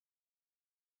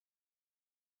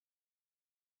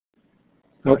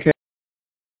Okay.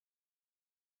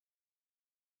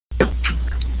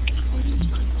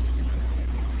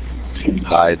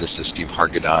 Hi, this is Steve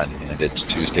Hargadon, and it's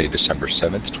Tuesday, December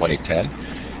 7th, 2010,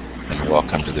 and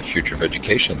welcome to the Future of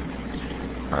Education.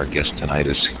 Our guest tonight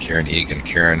is Kieran Egan.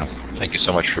 Kieran, thank you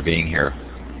so much for being here.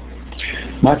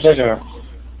 My pleasure.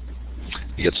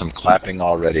 You get some clapping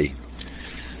already.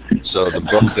 So the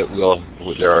book that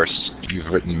you've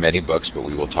written many books, but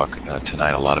we will talk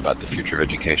tonight a lot about the future of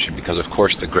education because, of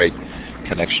course, the great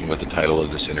connection with the title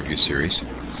of this interview series.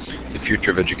 The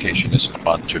Future of Education is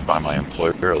sponsored by my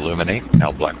employer, Illuminate,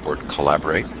 now Blackboard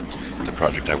Collaborate. The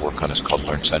project I work on is called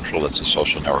Learn Central. It's a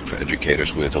social network for educators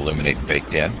with Illuminate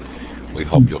baked in. We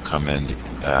hope you'll come and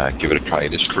give it a try.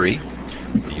 It is free.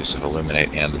 The use of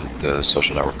Illuminate and the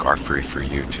social network are free for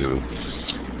you to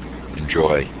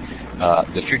enjoy.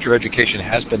 The Future of Education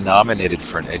has been nominated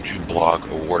for an EduBlog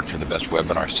Award for the Best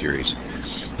Webinar Series.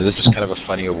 Now, this is kind of a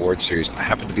funny award series. I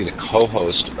happen to be the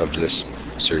co-host of this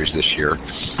series this year,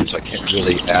 so I can't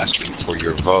really ask you for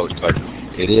your vote, but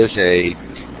it is a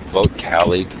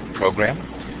vote-tallied program,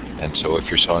 and so if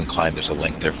you're so inclined, there's a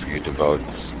link there for you to vote.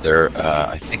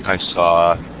 I think I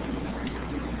saw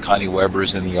Connie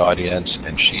Weber's in the audience,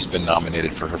 and she's been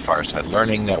nominated for her Fireside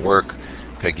Learning Network.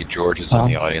 Peggy George is in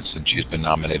the audience, and she's been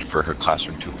nominated for her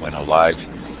Classroom 2.0 Live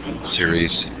series.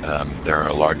 There are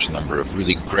a large number of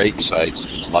really great sites.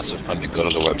 It's lots of fun to go to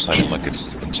the website and look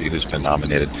and see who's been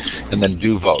nominated. And then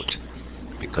do vote,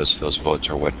 because those votes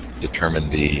are what determine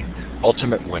the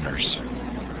ultimate winners.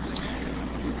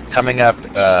 Coming up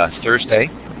Thursday,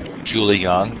 Julie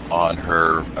Young on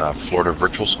her Florida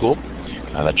Virtual School.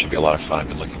 That should be a lot of fun. I've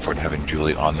been looking forward to having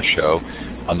Julie on the show.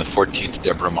 On the 14th,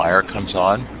 Deborah Meyer comes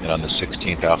on, and on the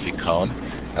 16th, Alfie Cohn.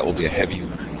 That will be a heavy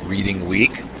reading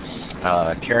week.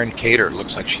 Karen Cater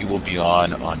looks like she will be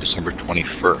on December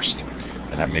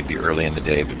 21st, and that may be early in the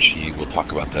day, but she will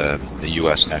talk about the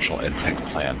U.S. National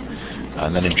EdTech Plan.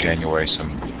 And then in January,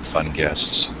 some fun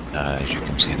guests, as you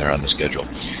can see there on the schedule.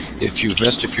 If you've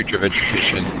missed a Future of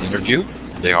Education interview,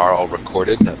 they are all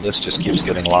recorded. That list just keeps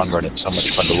getting longer, and it's so much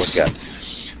fun to look at.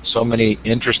 So many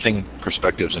interesting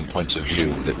perspectives and points of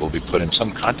view that will be put in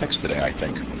some context today, I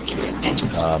think.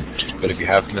 But if you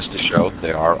have missed a show, they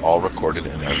are all recorded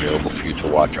and they're available for you to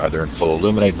watch either in full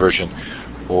Illuminate version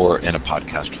or in a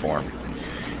podcast form.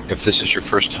 If this is your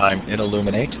first time in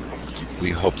Illuminate,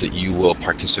 we hope that you will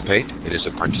participate. It is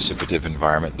a participative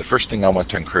environment. The first thing I want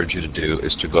to encourage you to do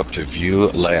is to go up to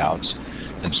View Layouts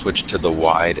and switch to the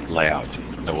wide layout.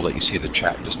 That will let you see the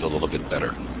chat just a little bit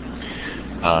better.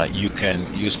 You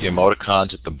can use the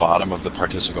emoticons at the bottom of the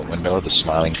participant window, the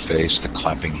smiling face, the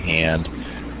clapping hand,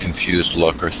 confused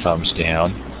look, or thumbs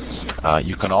down.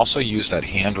 You can also use that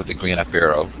hand with the green up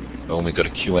arrow when we go to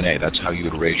Q&A. That's how you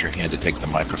would raise your hand to take the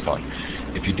microphone.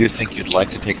 If you do think you'd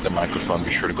like to take the microphone,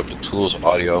 be sure to go to Tools,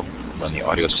 Audio, run the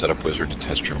Audio Setup Wizard to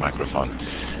test your microphone.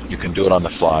 You can do it on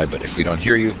the fly, but if we don't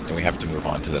hear you, then we have to move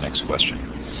on to the next question.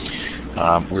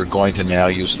 We're going to now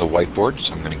use the whiteboard,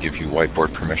 so I'm going to give you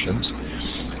whiteboard permissions.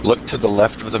 Look to the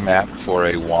left of the map for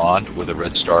a wand with a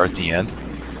red star at the end.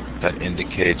 That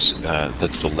indicates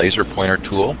that's the laser pointer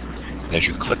tool. And as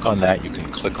you click on that, you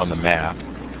can click on the map,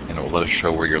 and it will let us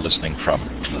show where you're listening from.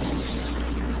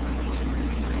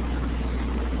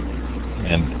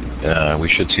 And we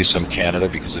should see some Canada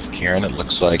because of Kieran. It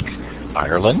looks like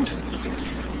Ireland,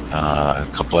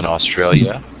 a couple in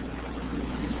Australia,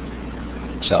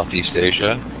 Southeast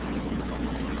Asia.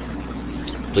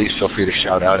 Please feel free to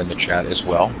shout out in the chat as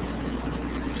well.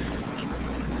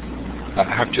 I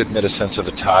have to admit a sense of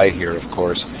a tie here, of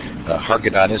course.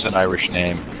 Hargadon is an Irish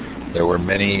name. There were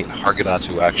many Hargadons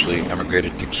who actually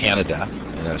emigrated to Canada,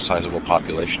 and a sizable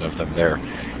population of them there.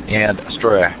 And a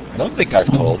story I don't think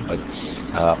I've told, but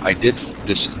I did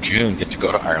this June get to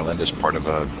go to Ireland as part of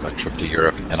a trip to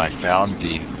Europe, and I found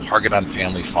the Hargadon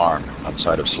family farm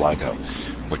outside of Sligo,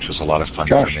 which was a lot of fun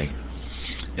for me.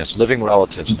 Yes, living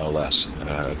relatives, no less.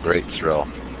 Great thrill.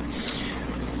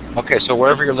 Okay, so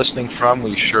wherever you're listening from,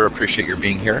 we sure appreciate your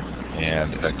being here.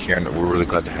 And Kieran, we're really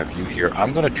glad to have you here.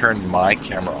 I'm going to turn my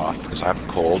camera off because I have a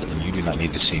cold, and you do not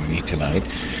need to see me tonight.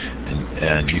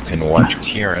 And you can watch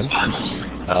Kieran.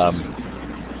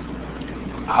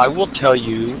 I will tell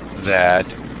you that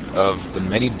of the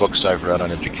many books I've read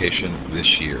on education this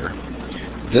year,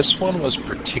 this one was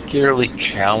particularly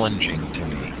challenging to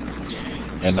me.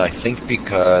 And I think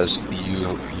because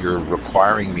you're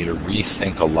requiring me to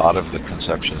rethink a lot of the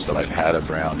conceptions that I've had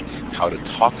around how to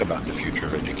talk about the future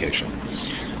of education.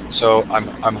 So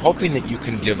I'm hoping that you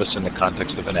can give us, in the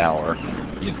context of an hour,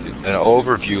 an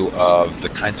overview of the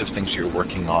kinds of things you're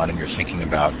working on and you're thinking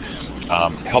about,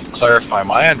 help clarify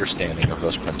my understanding of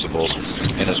those principles,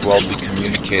 and as well be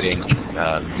communicating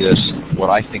this, what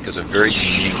I think is a very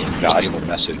unique and valuable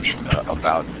message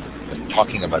about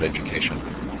talking about education.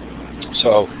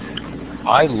 So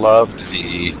I loved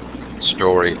the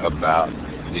story about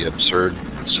the absurd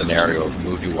scenario of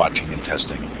movie watching and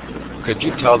testing. Could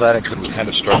you tell that, and could we kind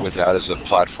of start with that as a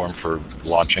platform for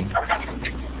launching?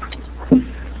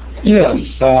 Yes.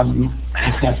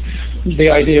 The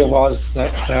idea was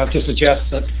that to suggest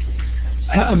that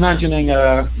imagining,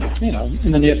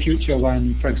 in the near future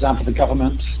when, for example, the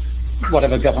government,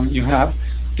 whatever government you have,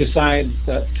 decides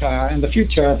that in the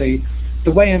future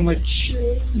the way in which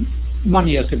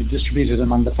money is to be distributed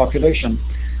among the population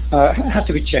has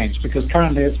to be changed, because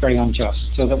currently it's very unjust.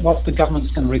 So that what the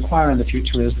government's going to require in the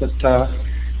future is that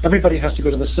everybody has to go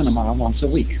to the cinema once a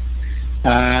week.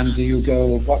 And you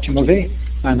go watch a movie,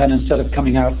 and then instead of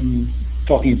coming out and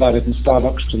talking about it in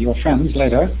Starbucks with your friends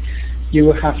later,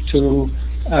 you have to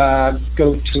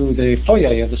go to the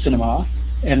foyer of the cinema,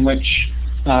 in which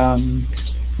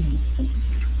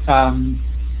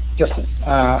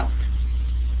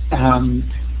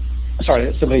sorry,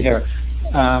 it's somebody here.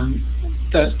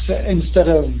 That instead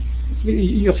of,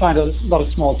 you'll find a lot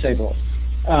of small tables.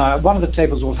 One of the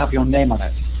tables will have your name on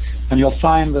it, and you'll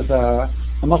find there's a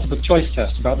multiple choice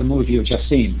test about the movie you've just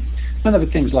seen. And there'll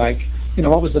be things like,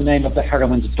 what was the name of the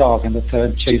heroine's dog in the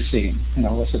third chase scene?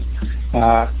 Was it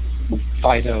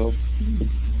Fido,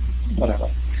 whatever.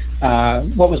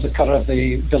 What was the color of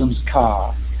the villain's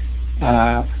car?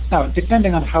 Now,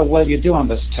 depending on how well you do on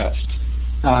this test,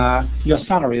 your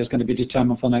salary is going to be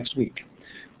determined for next week.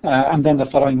 And then the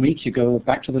following week you go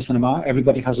back to the cinema.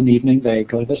 Everybody has an evening, they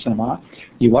go to the cinema,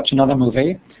 you watch another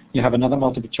movie, you have another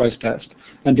multiple choice test,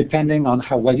 and depending on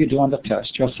how well you do on the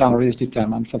test, your salary is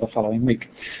determined for the following week.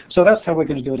 So that's how we're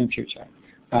going to do it in future.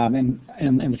 In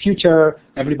the future,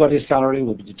 everybody's salary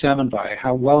will be determined by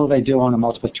how well they do on a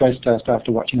multiple choice test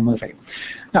after watching a movie.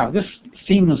 Now, this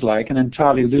seems like an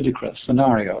entirely ludicrous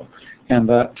scenario, in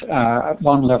that at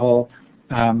one level,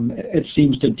 it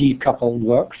seems to decouple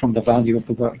work from the value of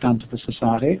the work done to the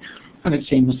society, and it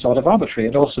seems sort of arbitrary.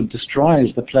 It also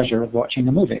destroys the pleasure of watching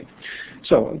a movie.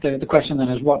 So the question then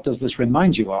is, what does this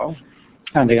remind you of?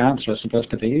 And the answer is supposed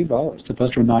to be, well, it's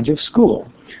supposed to remind you of school.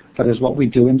 That is, what we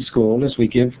do in school is we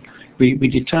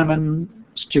determine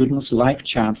students' life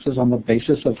chances on the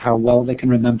basis of how well they can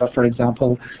remember, for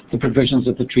example, the provisions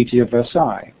of the Treaty of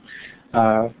Versailles.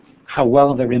 How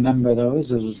well they remember those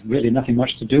is really nothing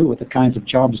much to do with the kinds of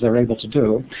jobs they're able to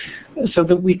do, so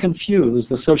that we confuse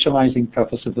the socializing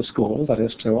purpose of the school, that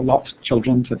is to allot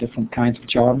children to different kinds of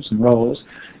jobs and roles,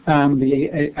 and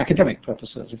the academic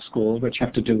purposes of school, which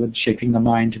have to do with shaping the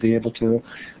mind to be able to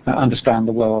understand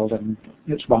the world and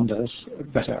its wonders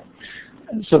better.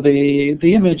 So the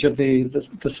image of the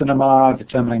cinema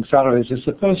determining salaries is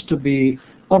supposed to be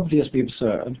obviously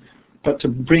absurd, but to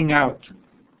bring out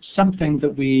something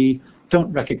that we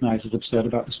don't recognize as absurd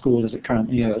about the school as it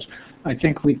currently is. I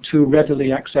think we too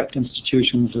readily accept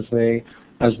institutions as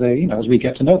we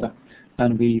get to know them,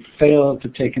 and we fail to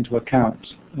take into account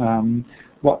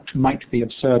what might be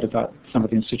absurd about some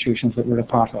of the institutions that we're a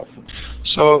part of.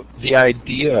 So the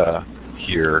idea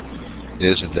here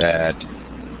is that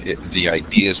the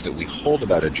ideas that we hold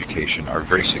about education are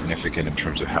very significant in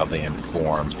terms of how they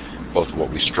inform both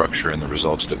what we structure and the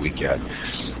results that we get.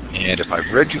 And if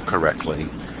I've read you correctly,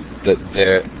 that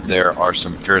there are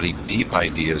some fairly deep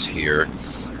ideas here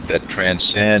that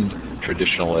transcend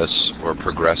traditionalists or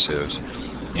progressives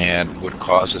and would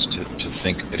cause us to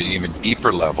think at an even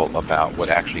deeper level about what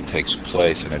actually takes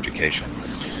place in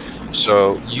education.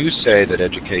 So you say that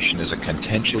education is a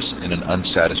contentious and an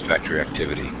unsatisfactory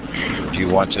activity. Do you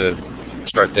want to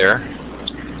start there?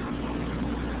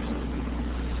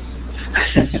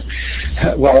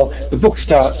 Well, the book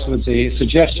starts with the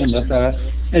suggestion that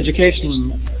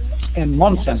education, in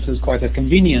one sense, is quite a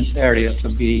convenient area to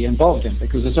be involved in,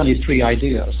 because there's only three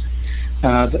ideas.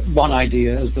 One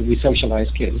idea is that we socialize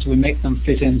kids. We make them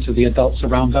fit into the adults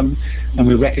around them, and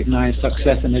we recognize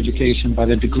success in education by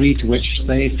the degree to which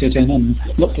they fit in and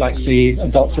look like the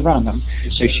adults around them.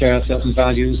 They share certain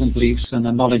values and beliefs and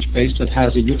a knowledge base that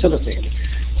has a utility.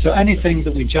 So anything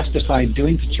that we justify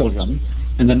doing to children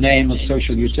in the name of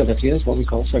social utility is what we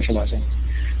call socializing.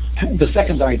 The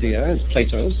second idea is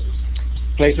Plato's.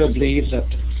 Plato believed that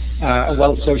a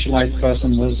well-socialized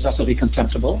person was utterly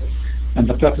contemptible, and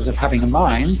the purpose of having a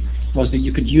mind was that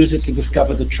you could use it to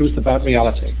discover the truth about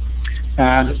reality.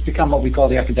 And it's become what we call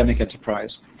the academic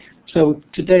enterprise. So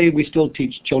today we still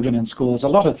teach children in schools a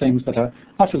lot of things that are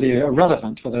utterly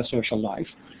irrelevant for their social life.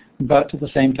 but at the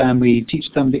same time we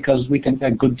teach them because we think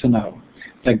they're good to know.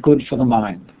 They're good for the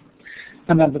mind.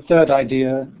 And then the third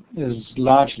idea is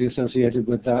largely associated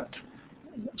with that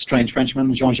strange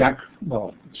Frenchman,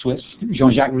 Swiss,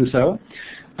 Jean-Jacques Rousseau,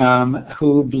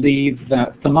 who believed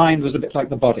that the mind was a bit like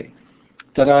the body,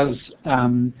 that as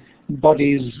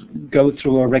bodies go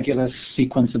through a regular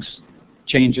sequence of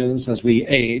changes as we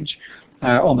age,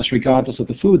 almost regardless of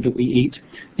the food that we eat,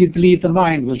 you'd believe the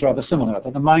mind was rather similar,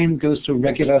 that the mind goes through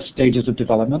regular stages of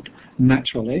development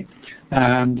naturally,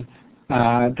 and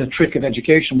the trick of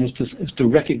education is to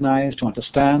recognize, to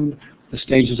understand the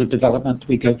stages of development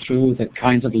we go through, the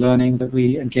kinds of learning that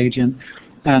we engage in,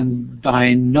 and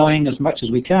by knowing as much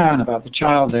as we can about the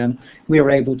child, then we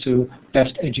are able to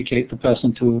best educate the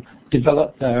person to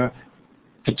develop their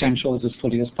potentials as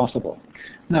fully as possible.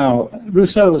 Now,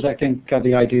 Rousseau's, I think, are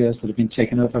the ideas that have been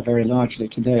taken over very largely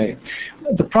today.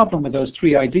 The problem with those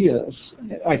three ideas,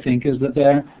 I think, is that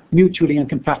they're mutually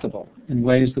incompatible in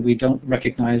ways that we don't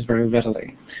recognize very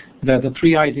readily. They're the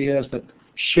three ideas that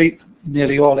shape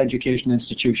nearly all education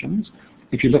institutions.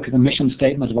 If you look at the mission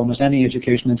statement of almost any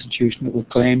education institution, it will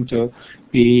claim to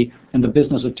be in the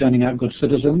business of turning out good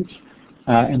citizens,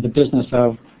 in the business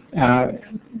of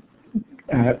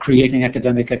creating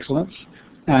academic excellence,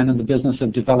 and in the business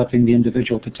of developing the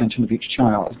individual potential of each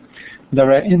child.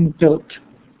 There are inbuilt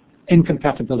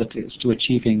incompatibilities to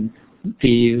achieving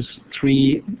these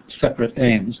three separate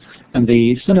aims. And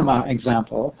the cinema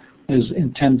example is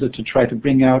intended to try to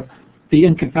bring out the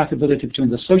incompatibility between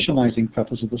the socializing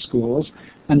purpose of the schools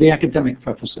and the academic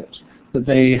purposes, that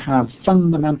they have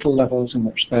fundamental levels in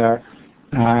which they're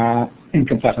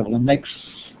incompatible, and makes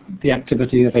the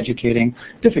activity of educating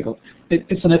difficult.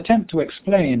 It's an attempt to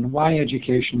explain why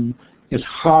education is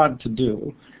hard to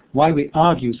do, why we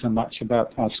argue so much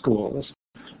about our schools,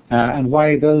 and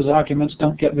why those arguments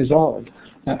don't get resolved.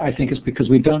 I think it's because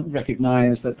we don't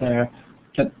recognize that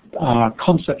our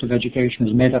concept of education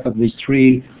is made up of these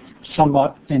three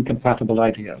somewhat incompatible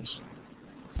ideas.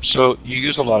 So you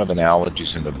use a lot of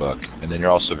analogies in the book, and then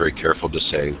you're also very careful to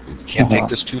say, we can't take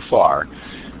this too far.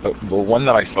 But one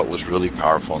that I felt was really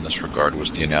powerful in this regard was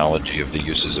the analogy of the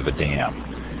uses of a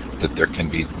dam, that there can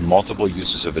be multiple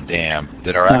uses of a dam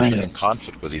that are actually in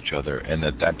conflict with each other, and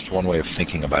that's one way of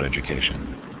thinking about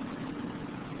education.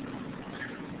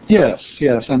 Yes,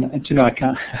 and you know,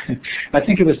 I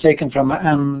think it was taken from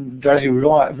Andrew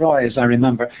Roy, as I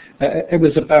remember. It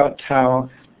was about how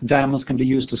dams can be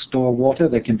used to store water,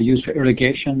 they can be used for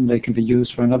irrigation, they can be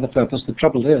used for another purpose. The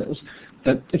trouble is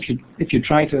that if you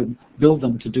try to build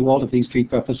them to do all of these three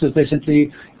purposes, they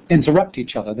simply interrupt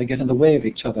each other, they get in the way of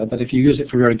each other. But if you use it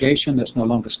for irrigation, it's no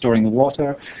longer storing the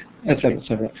water, etc.,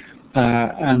 etc.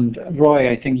 And Roy,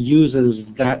 I think, uses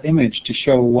that image to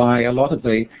show why a lot of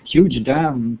the huge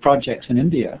dam projects in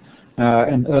India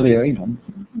and earlier,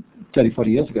 30,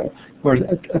 40 years ago, were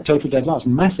a total dead loss,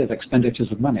 massive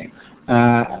expenditures of money.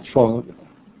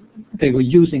 They were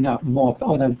using up more,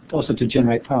 also to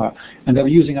generate power, and they were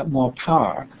using up more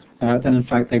power than in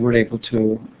fact they were able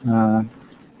to,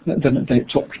 than they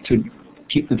took to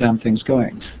keep the damn things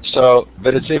going. So,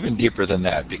 but it's even deeper than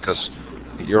that, because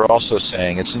you're also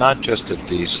saying it's not just that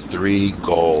these three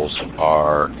goals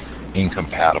are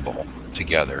incompatible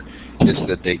together, it's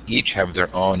that they each have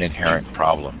their own inherent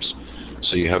problems.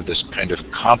 So you have this kind of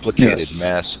complicated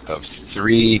mess of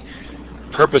three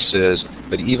purposes,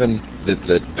 but even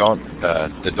that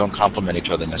don't complement each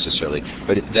other necessarily.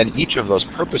 But then each of those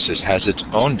purposes has its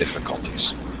own difficulties.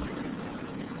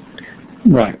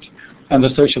 Right. And the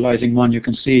socializing one, you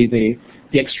can see the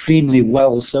extremely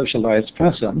well socialized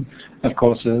person, of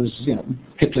course, is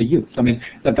Hitler Youth. I mean,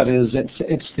 that is,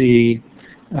 it's the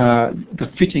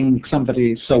fitting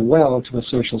somebody so well to a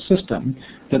social system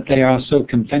that they are so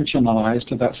conventionalized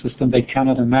to that system they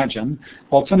cannot imagine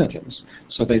alternatives.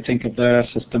 So they think of their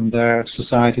system, their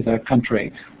society, their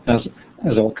country, as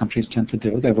all countries tend to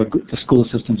do. The school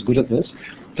system's good at this,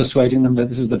 persuading them that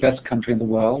this is the best country in the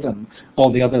world and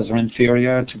all the others are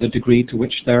inferior to the degree to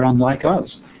which they're unlike us.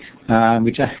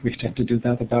 We tend to do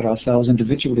that about ourselves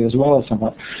individually as well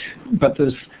somewhat. But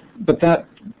that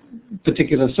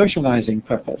particular socializing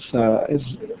purpose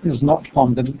is not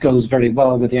one that goes very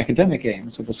well with the academic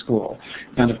aims of the school.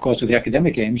 And of course, with the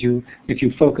academic aims, if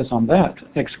you focus on that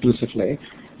exclusively,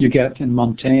 you get, in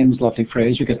Montaigne's lovely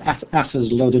phrase, you get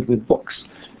asses loaded with books.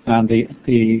 And as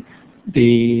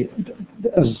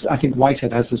I think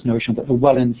Whitehead has this notion that the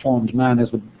well-informed man is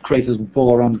the greatest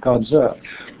bore on God's earth.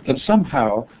 That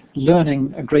somehow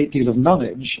learning a great deal of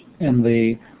knowledge in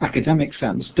the academic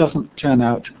sense doesn't turn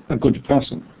out a good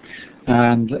person.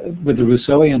 And with the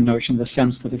Rousseauian notion, the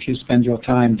sense that if you spend your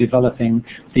time developing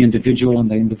the individual and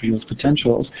the individual's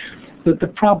potentials, that the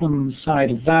problem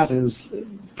side of that is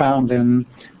found in,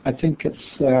 I think it's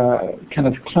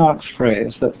Kenneth Clark's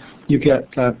phrase, that you get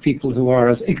people who are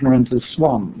as ignorant as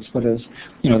swans, that is,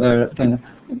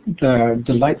 they're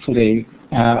delightfully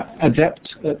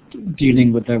adept at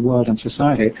dealing with their world and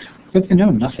society, but they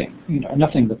know nothing,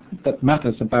 nothing that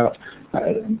matters about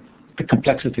the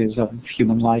complexities of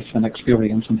human life and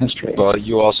experience and history. Well,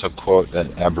 you also quote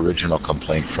an Aboriginal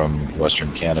complaint from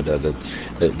Western Canada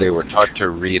that they were taught to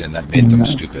read and that made them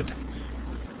stupid.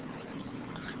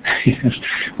 Yes.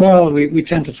 Well, we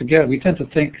tend to forget. We tend to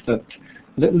think that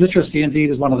literacy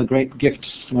indeed is one of the great gifts,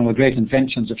 one of the great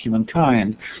inventions of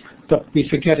humankind, but we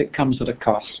forget it comes at a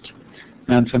cost.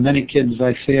 And for many kids,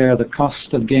 I fear the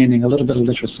cost of gaining a little bit of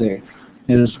literacy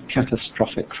is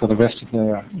catastrophic for the rest of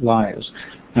their lives.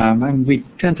 And we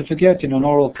tend to forget, in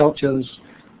oral cultures,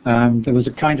 there was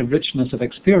a kind of richness of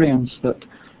experience that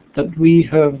we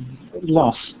have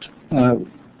lost for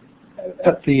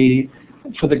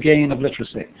the gain of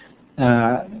literacy.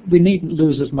 We needn't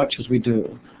lose as much as we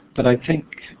do, but I think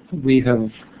we have,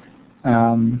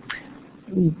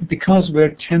 because we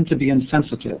tend to be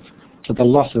insensitive to the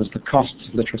losses, the costs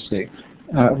of literacy,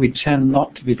 we tend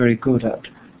not to be very good at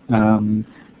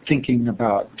thinking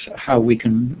about how we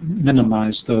can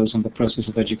minimize those in the process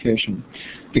of education,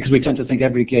 because we tend to think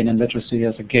every gain in literacy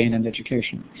is a gain in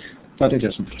education, but it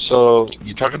isn't. So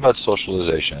you talk about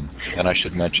socialization, and I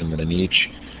should mention that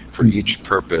for each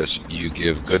purpose, you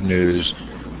give good news,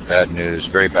 bad news,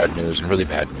 very bad news, and really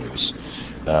bad news.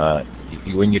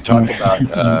 When you talk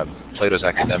about Plato's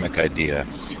academic idea,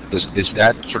 is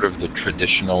that sort of the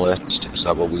traditionalist? Is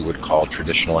that what we would call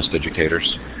traditionalist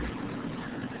educators?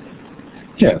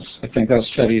 Yes, I think that's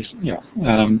fairly,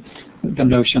 the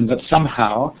notion that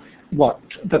somehow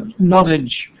that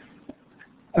knowledge,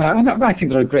 and I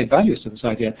think there are great values to this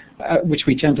idea, which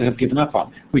we tend to have given up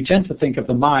on. We tend to think of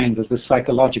the mind as this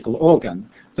psychological organ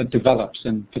that develops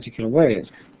in particular ways,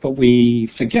 but we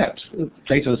forget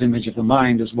Plato's image of the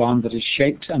mind is one that is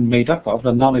shaped and made up of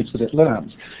the knowledge that it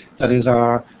learns. That is,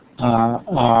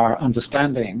 our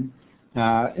understanding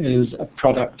is a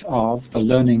product of the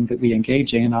learning that we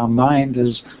engage in. Our mind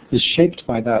is shaped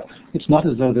by that. It's not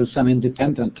as though there's some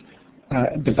independent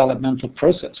developmental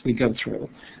process we go through.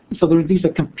 So these are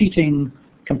competing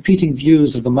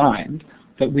views of the mind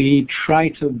that we try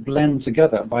to blend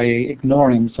together by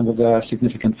ignoring some of their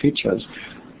significant features.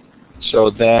 So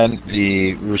then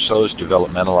Rousseau's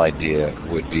developmental idea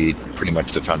would be pretty much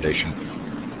the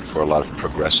foundation for a lot of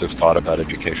progressive thought about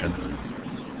education?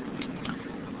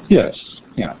 Yes,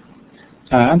 yeah.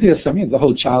 And there's the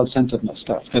whole child-centeredness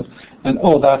stuff. And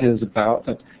all that is about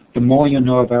that the more you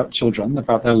know about children,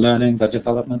 about their learning, their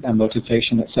development, their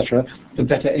motivation, etc., the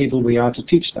better able we are to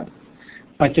teach them.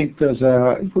 I think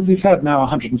we've had now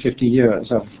 150 years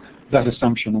of that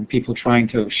assumption and people trying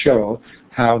to show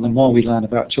how the more we learn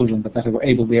about children, the better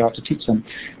able we are to teach them.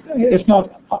 It's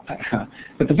not,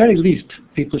 at the very least,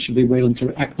 people should be willing to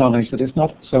acknowledge that it's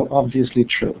not so obviously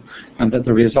true and that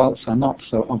the results are not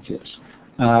so obvious.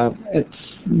 It's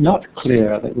not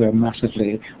clear that we're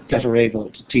massively better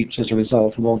able to teach as a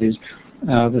result of all this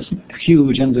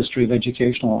huge industry of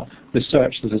educational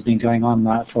research that has been going on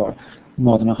now for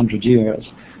more than 100 years.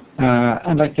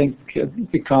 And I think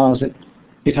because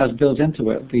it has built into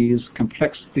it these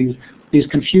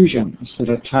confusions that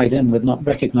are tied in with not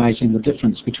recognizing the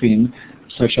difference between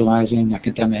socializing,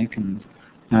 academic, and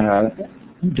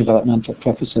developmental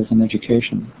purposes in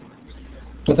education.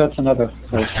 But that's another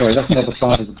story. That's another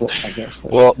part of the book, I guess.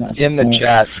 Well, in the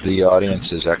chat, the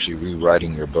audience is actually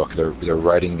rewriting your book. They're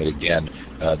writing it again.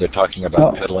 They're talking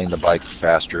about pedaling the bike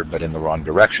faster, but in the wrong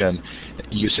direction.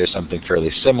 You say something fairly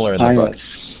similar in the book. Yes.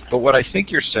 But what I think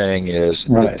you're saying is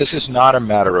that this is not a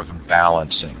matter of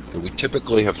balancing. That we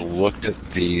typically have looked at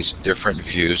these different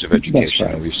views of education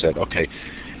and we've said, okay,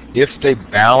 if they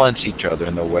balance each other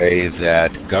in the way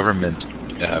that government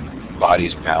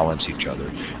bodies balance each other,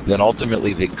 then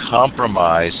ultimately the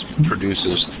compromise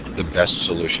produces the best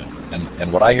solution.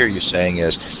 And what I hear you saying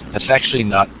is that's actually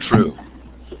not true.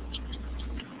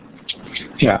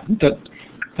 Yeah,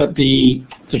 that the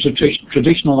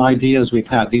traditional ideas we've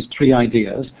had, these three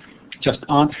ideas, just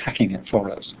aren't hacking it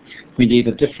for us. We need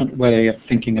a different way of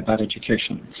thinking about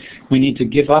education. We need to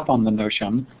give up on the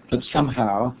notion that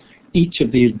somehow each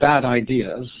of these bad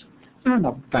ideas,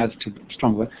 not bad's too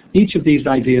strong a word, each of these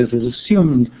ideas is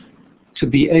assumed to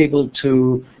be able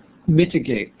to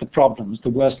mitigate the problems, the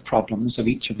worst problems of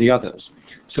each of the others.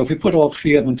 So if we put all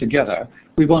three of them together,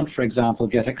 we won't, for example,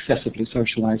 get excessively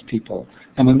socialized people,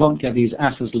 and we won't get these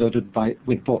asses loaded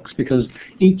with books, because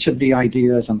each of the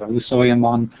ideas and the Rousseauian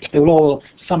one, they will all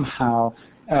somehow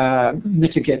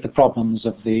mitigate the problems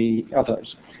of the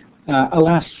others.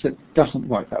 Alas, it doesn't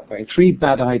work that way. Three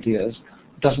bad ideas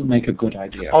doesn't make a good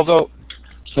idea. Although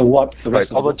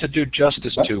to do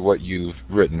justice to what you've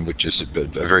written, which is a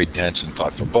very dense and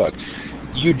thoughtful book,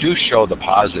 you do show the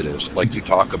positives. Like you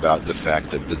talk about the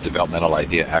fact that the developmental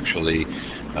idea actually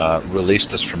released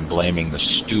us from blaming the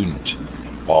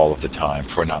student all of the time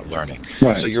for not learning.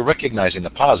 Right. So you're recognizing the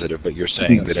positive, but you're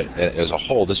saying that as a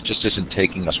whole, this just isn't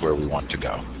taking us where we want to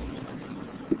go.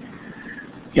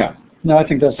 Yeah. No, I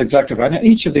think that's exactly right. Now,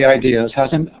 each of the ideas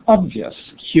has an obvious,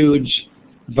 huge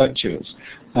virtues.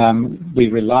 We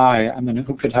rely,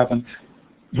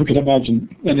 who could imagine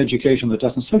an education that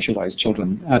doesn't socialize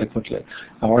children adequately,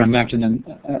 or imagine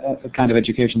a kind of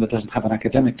education that doesn't have an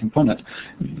academic component?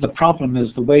 The problem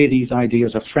is the way these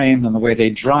ideas are framed and the way they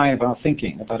drive our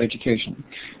thinking about education.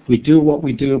 We do what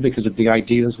we do because of the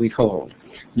ideas we hold.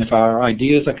 And if our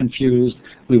ideas are confused,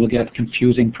 we will get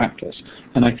confusing practice.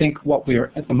 And I think what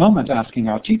we're at the moment asking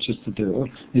our teachers to do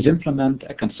is implement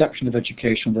a conception of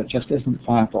education that just isn't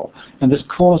viable. And this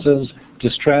causes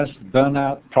distress,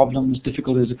 burnout, problems,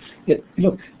 difficulties.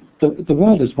 Look, the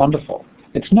world is wonderful.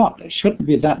 It shouldn't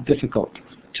be that difficult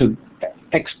to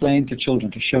explain to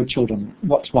children, to show children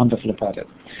what's wonderful about it.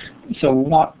 So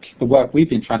what the work we've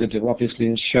been trying to do, obviously,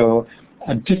 is show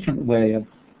a different way of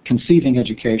conceiving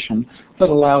education that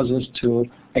allows us to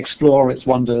explore its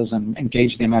wonders and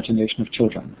engage the imagination of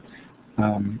children.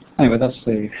 Anyway, that's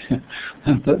the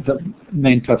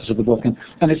main purpose of the book,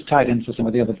 and it's tied into some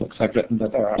of the other books I've written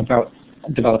that are about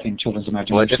developing children's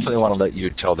imagination. Well, I definitely want to let you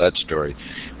tell that story.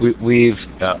 We've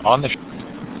on the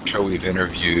show we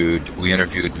interviewed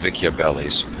Vicky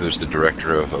Abellis, who's the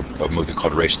director of a movie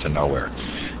called Race to Nowhere.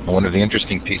 And one of the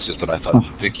interesting pieces that I thought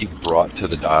Vicky brought to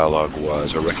the dialogue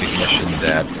was a recognition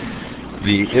that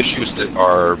the issues that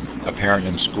are apparent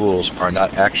in schools are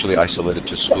not actually isolated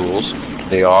to schools.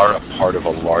 They are a part of a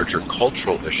larger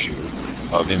cultural issue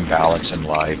of imbalance in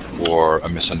life or a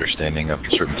misunderstanding of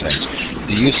certain things.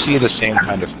 Do you see the same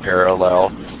kind of parallel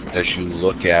as you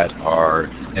look at our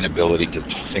inability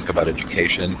to think about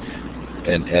education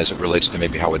and as it relates to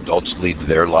maybe how adults lead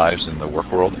their lives in the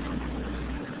work world?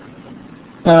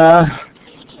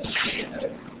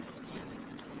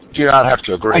 Do you not have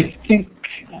to agree? I think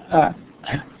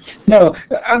no.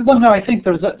 Well, no. I think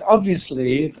there's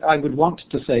obviously I would want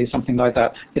to say something like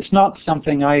that. It's not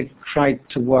something I've tried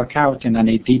to work out in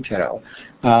any detail.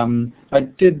 I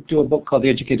did do a book called The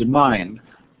Educated Mind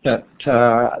that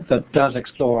does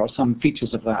explore some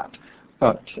features of that,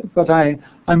 but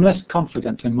I'm less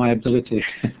confident in my ability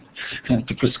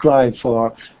to prescribe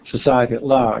for society at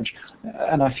large,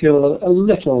 and I feel a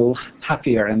little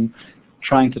happier in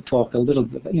trying to talk a little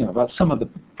bit, about some of the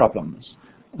problems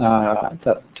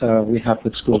that we have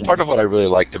with schooling. Well, part of what I really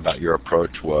liked about your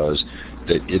approach was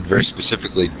that it very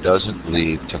specifically doesn't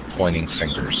lead to pointing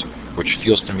fingers, which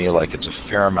feels to me like it's a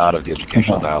fair amount of the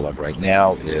educational dialogue right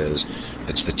now is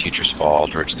it's the teacher's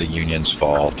fault, or it's the union's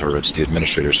fault, or it's the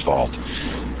administrator's fault.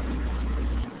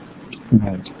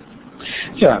 Right.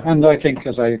 Yeah, and I think,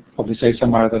 as I probably say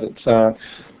somewhere, that it's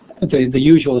the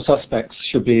usual suspects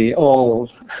should be all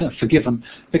forgiven,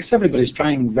 because everybody's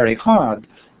trying very hard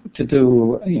to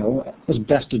do as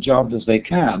best a job as they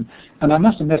can. And I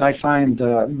must admit, I find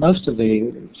most of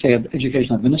the, say,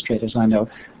 educational administrators I know,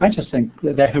 I just think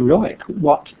that they're heroic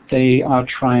what they are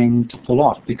trying to pull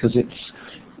off, because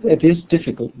it is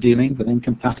difficult dealing with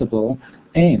incompatible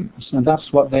aims, and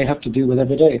that's what they have to deal with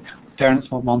every day. Parents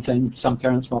want one thing, some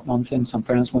parents want one thing, some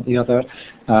parents want the other.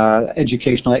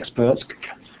 Educational experts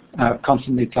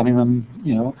constantly telling them,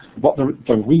 what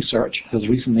the research has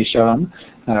recently shown,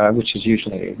 which is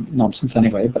usually nonsense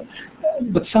anyway.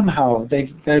 But somehow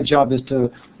their job is to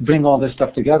bring all this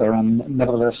stuff together and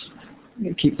nevertheless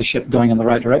keep the ship going in the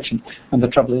right direction. And the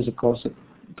trouble is, of course, that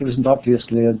there isn't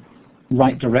obviously a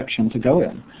right direction to go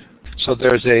in. So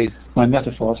there's my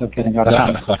metaphors are getting out of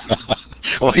hand.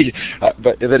 Well,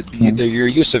 your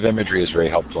use of imagery is very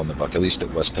helpful in the book, at least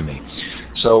it was to me.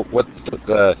 So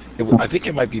I think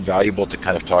it might be valuable to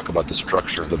kind of talk about the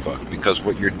structure of the book, because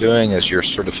what you're doing is you're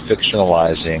sort of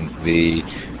fictionalizing the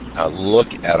look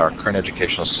at our current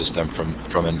educational system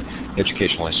from an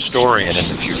educational historian in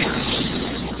the future.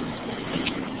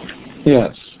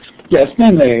 Yes,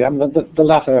 mainly. The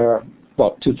latter,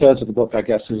 2/3 of the book, I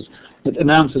guess, it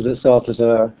announces itself as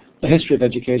a a history of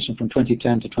education from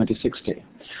 2010 to 2060.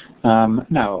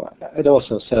 Now, it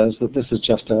also says that this is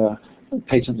just a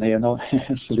patently a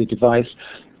silly device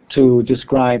to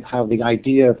describe how the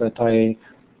idea that I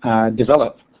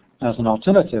develop as an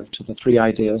alternative to the three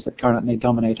ideas that currently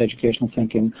dominate educational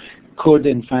thinking could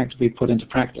in fact be put into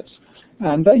practice.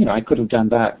 And I could have done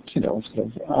that, sort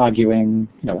of arguing,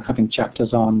 having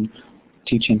chapters on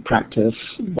teaching practice,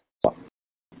 what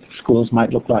schools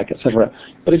might look like, etc.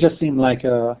 But it just seemed like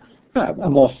a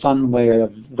more fun way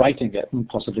of writing it and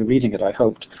possibly reading it, I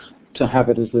hoped, to have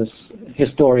it as this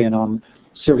historian on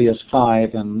Sirius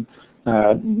 5 and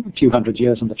a few hundred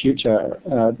years in the future,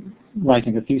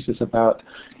 writing a thesis about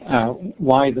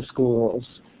why the schools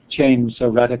changed so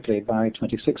radically by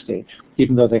 2060,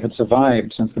 even though they had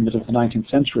survived since the middle of the 19th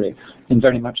century in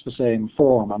very much the same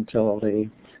form until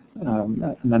and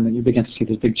then you begin to see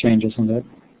these big changes in the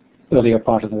earlier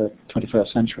part of the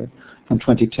 21st century, from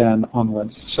 2010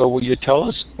 onwards. So will you tell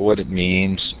us what it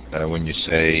means when you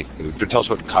say, tell us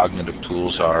what cognitive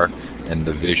tools are and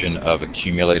the vision of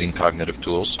accumulating cognitive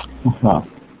tools?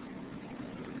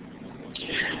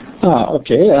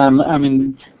 Okay. I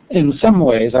mean, in some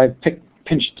ways, I've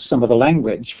pinched some of the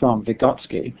language from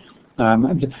Vygotsky.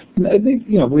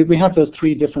 We have those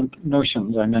three different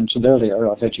notions I mentioned earlier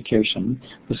of education: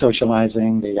 the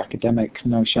socializing, the academic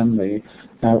notion, the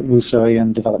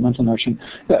Rousseauian developmental notion.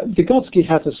 Vygotsky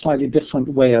has a slightly different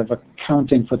way of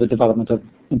accounting for the development of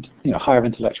higher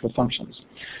intellectual functions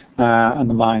and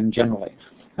the mind generally.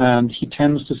 And he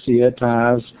tends to see it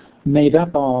as made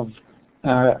up of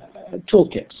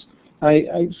toolkits.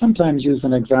 I sometimes use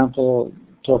an example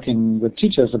talking with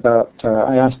teachers about,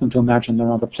 I asked them to imagine they're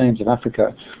on the plains of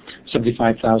Africa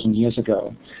 75,000 years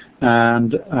ago.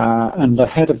 And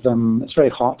ahead of them, it's very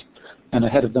hot, and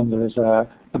ahead of them there is a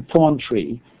thorn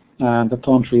tree. And the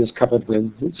thorn tree is covered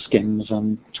with skins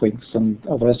and twigs and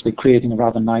all the rest of it, creating a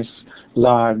rather nice,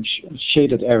 large,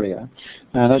 shaded area.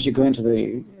 And as you go into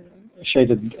the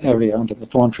shaded area under the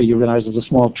thorn tree, you realize there's a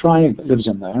small tribe that lives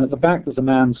in there. And at the back there's a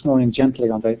man snoring gently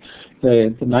on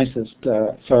the nicest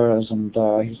furs, and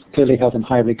he's clearly held in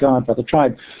high regard by the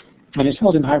tribe. And he's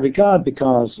held in high regard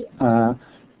because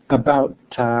about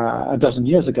a dozen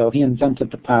years ago he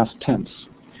invented the past tense.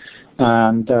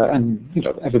 And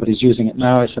everybody's using it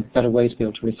now. It's a better way to be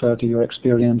able to refer to your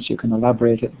experience. You can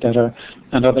elaborate it better,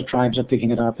 and other tribes are picking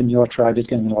it up, and your tribe is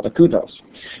getting a lot of kudos.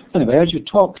 Anyway, as you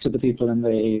talk to the people in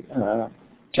the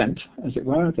tent, as it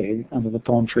were, under the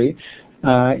thorn tree,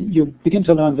 you begin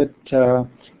to learn that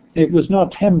it was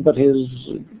not him but his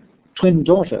twin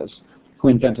daughters who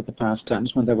invented the past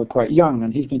tense when they were quite young,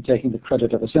 and he's been taking the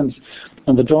credit ever since.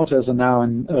 And the daughters are now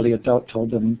in early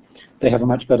adulthood, and they have a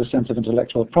much better sense of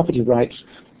intellectual property rights,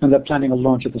 and they're planning a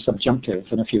launch of the subjunctive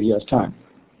in a few years' time.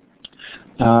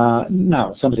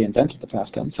 Now, somebody invented the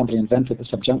past tense, somebody invented the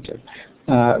subjunctive.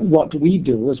 What we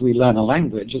do as we learn a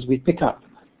language is we pick up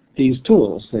these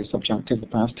tools, the subjunctive, the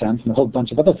past tense, and a whole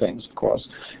bunch of other things, of course.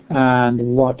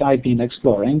 And what I've been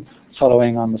exploring,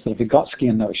 following on the sort of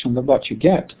Vygotskian notion that what you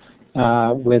get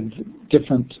with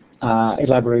different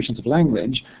elaborations of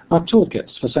language are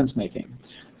toolkits for sense-making.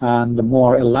 And the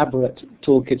more elaborate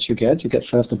toolkits you get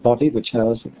first a body, which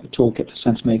has a toolkit for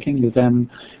sense-making. You then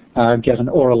get an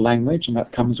oral language, and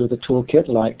that comes with a toolkit,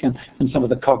 and some of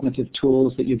the cognitive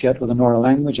tools that you get with an oral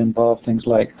language involve things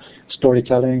like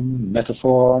storytelling,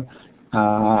 metaphor,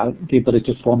 the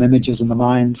ability to form images in the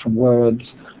mind from words,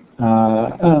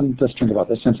 and the string of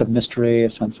others, sense of mystery,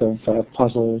 a sense of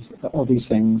puzzles, all these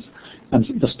things,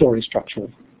 and the story structure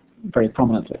very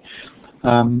prominently.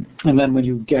 And then when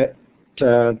you get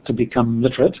to become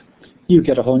literate, you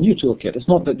get a whole new toolkit. It's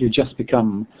not that you just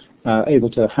become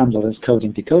able to handle this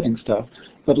coding, decoding stuff,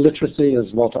 but literacy,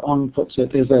 as Walter Ong puts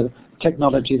it, is a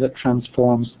technology that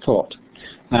transforms thought.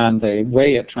 And the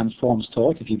way it transforms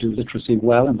thought, if you do literacy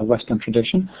well in the Western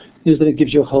tradition, is that it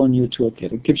gives you a whole new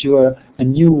toolkit. It gives you a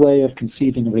new way of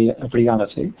conceiving of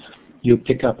reality. You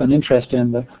pick up an interest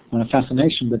in and a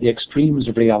fascination with the extremes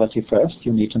of reality first.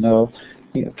 You need to know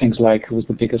things like who is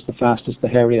the biggest, the fastest, the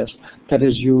hairiest. That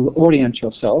is, you orient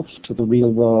yourself to the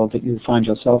real world that you find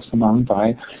yourselves among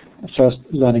by first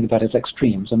learning about its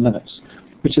extremes and limits,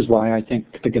 which is why I think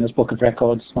the Guinness Book of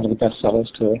Records is one of the best sellers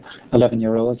to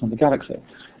 11-year-olds in the galaxy.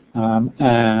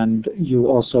 And you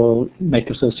also make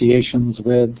associations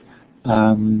with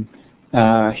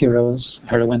heroes,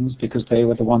 heroines, because they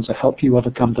were the ones who help you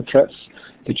overcome the threats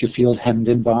that you feel hemmed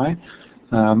in by.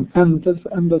 And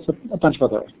there's a bunch of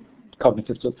other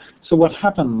cognitive tools. So what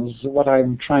happens, what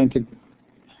I'm trying to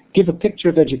give a picture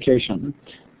of education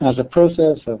as a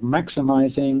process of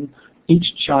maximizing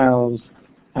each child's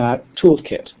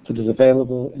toolkit that is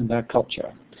available in their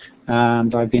culture.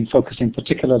 and I've been focusing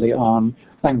particularly on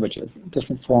languages,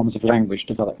 different forms of language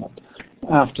development.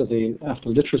 After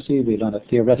literacy, we learn a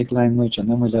theoretic language, and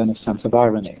then we learn a sense of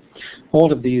irony.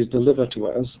 All of these deliver to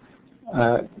us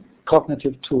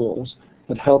cognitive tools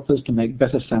that help us to make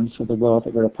better sense of the world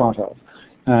that we're a part of.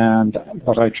 And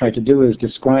what I try to do is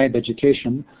describe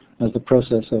education as the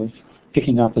process of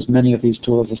picking up as many of these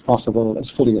tools as possible, as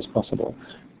fully as possible,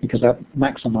 because that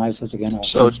maximizes, again, our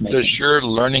So sense-making. does your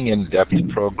Learning in Depth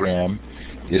program,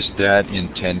 is that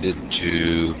intended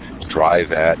to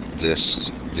drive at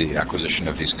the acquisition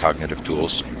of these cognitive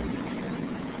tools?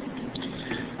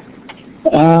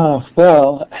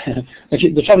 Well,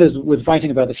 the trouble is with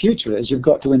writing about the future is you've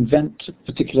got to invent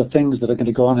particular things that are going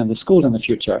to go on in the school in the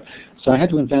future. So I had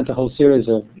to invent a whole series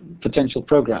of potential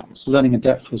programs. Learning in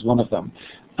Depth was one of them.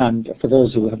 And for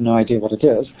those who have no idea what it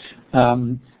is,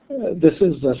 this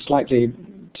is a slightly,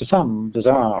 to some,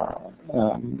 bizarre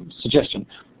suggestion.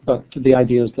 But the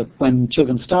idea is that when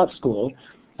children start school,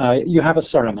 you have a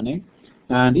ceremony,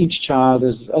 and each child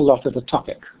is allotted a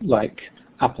topic, like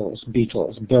apples,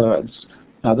 beetles, birds,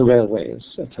 the railways,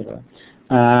 etc.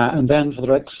 And then for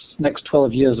the next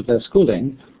 12 years of their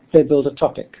schooling, they build a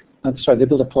topic. They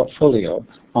build a portfolio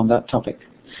on that topic.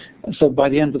 So by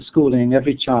the end of schooling,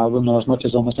 every child will know as much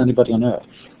as almost anybody on earth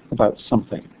about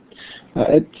something.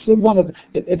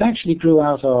 It actually grew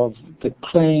out of the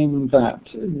claim that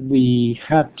we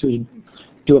had to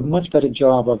do a much better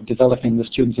job of developing the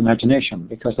students' imagination,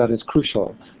 because that is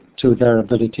crucial to their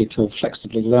ability to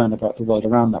flexibly learn about the world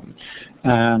around them.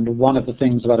 And one of the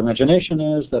things about imagination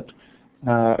is that,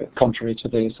 contrary to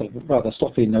the sort of rather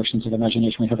sloppy notions of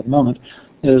imagination we have at the moment,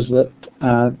 is that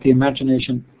the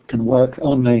imagination can work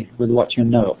only with what you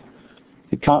know.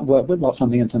 It can't work with what's on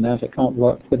the internet. It can't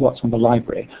work with what's on the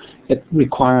library. It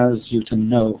requires you to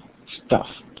know stuff.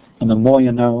 And the more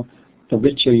you know, the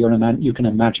richer you can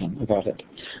imagine about it.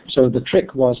 So the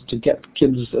trick was to get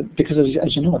kids, because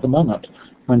as you know at the moment,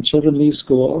 when children leave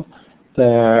school,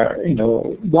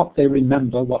 what they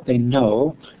remember, what they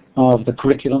know of the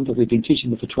curriculum that we've been teaching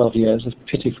them for 12 years is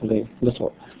pitifully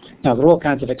little. Now, there are all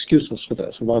kinds of excuses for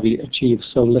this, why we achieve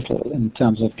so little in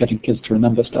terms of getting kids to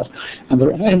remember stuff. And there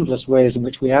are endless ways in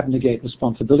which we abnegate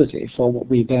responsibility for what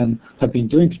we then have been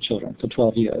doing to children for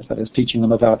 12 years. That is, teaching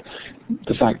them about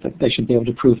the fact that they should be able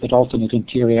to prove that alternate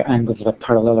interior angles of a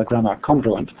parallelogram are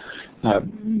congruent.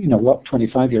 What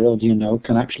 25-year-old you know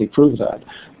can actually prove that.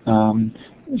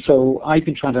 So I've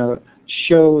been trying to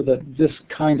show that this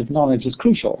kind of knowledge is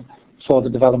crucial for the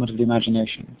development of the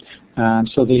imagination. And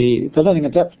so the Learning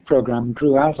in Depth program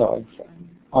grew out of,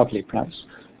 oddly perhaps,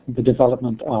 the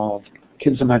development of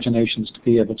kids' imaginations to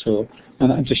be able to,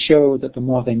 and to show that the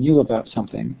more they knew about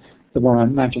something, the more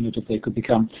imaginative they could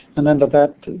become. And then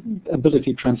that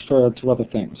ability transferred to other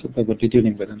things that they would be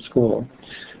dealing with in school.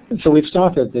 And so we've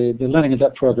started, the Learning in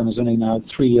Depth program is only now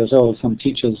 3 years old. Some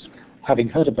teachers, having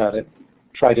heard about it,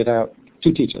 tried it out,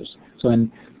 2 teachers. So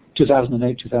in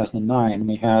 2008, 2009,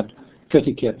 we had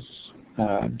 30 kids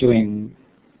building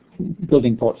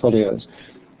portfolios.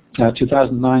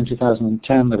 2009,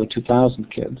 2010, there were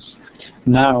 2,000 kids.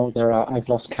 Now there are, I've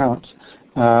lost count,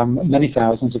 many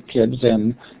thousands of kids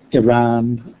in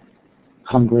Iran,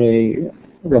 Hungary,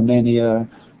 Romania,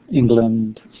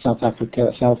 England, South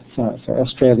Africa,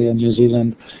 Australia, New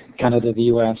Zealand, Canada, the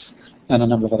US, and a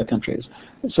number of other countries.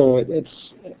 So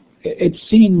it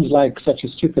seems like such a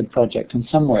stupid project in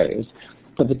some ways,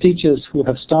 but the teachers who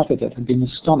have started it have been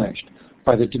astonished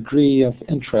by the degree of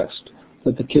interest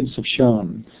that the kids have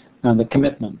shown and the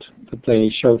commitment that they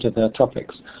show to their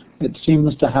topics. It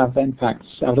seems to have impacts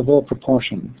out of all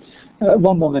proportion.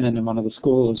 One woman in one of the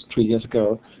schools 3 years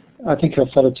ago, I think her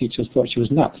fellow teachers thought she was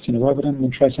nuts. Why would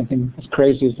anyone try something as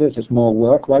crazy as this? It's more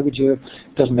work. Why would you?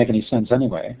 It doesn't make any sense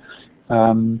anyway.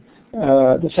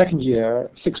 The second year,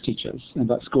 6 teachers in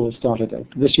that school started it.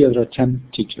 This year there are 10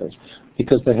 teachers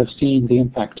because they have seen the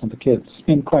impact on the kids. It's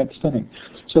been quite stunning.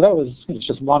 So that was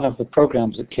just one of the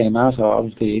programs that came out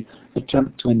of the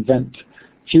attempt to invent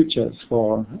futures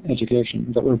for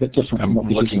education that were a bit different from what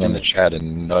we I'm looking in the chat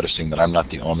and noticing that I'm not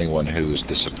the only one who is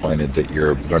disappointed that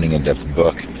your Learning in Depth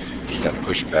book got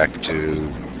pushed back to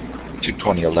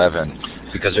 2011.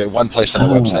 Because at one place on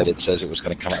the website it says it was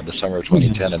going to come out in the summer of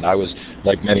 2010, and I was,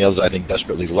 like many others, I think,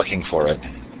 desperately looking for it.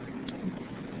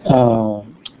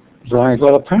 Right.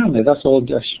 Well, apparently that's all.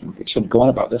 We shouldn't go on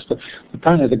about this, but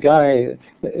apparently the guy,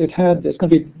 it's going to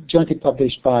be jointly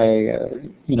published by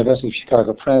University of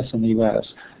Chicago Press in the U.S.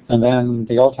 and then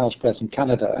the Althouse Press in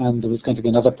Canada, and there was going to be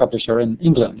another publisher in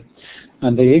England,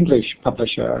 and the English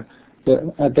publisher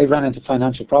they ran into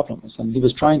financial problems, and he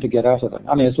was trying to get out of them.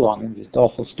 I mean, it's long, and these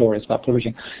awful stories about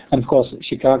publishing. And of course,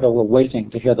 Chicago were waiting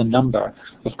to hear the number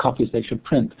of copies they should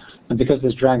print. And because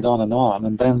this dragged on,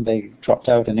 and then they dropped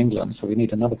out in England, so we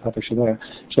need another publisher there.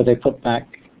 So they put back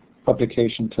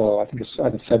publication till, I think it's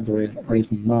either February or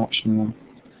even March now.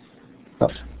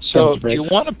 So do you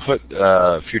want to put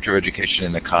future education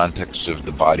in the context of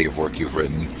the body of work you've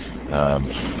written?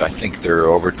 I think there are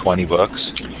over 20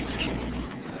 books.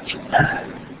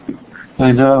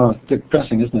 I know,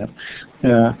 depressing, isn't it?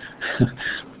 Yeah.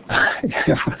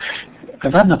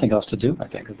 I've had nothing else to do, I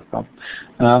think, is the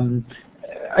problem.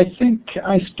 I think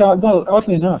well,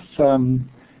 oddly enough,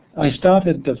 I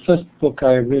started, the first book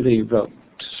I really wrote,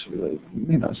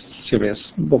 serious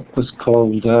book, was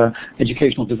called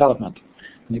Educational Development.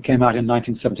 And it came out in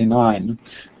 1979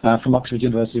 from Oxford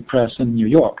University Press in New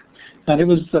York. And it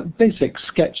was a basic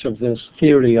sketch of this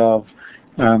theory of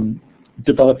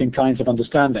developing kinds of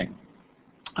understanding.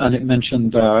 And it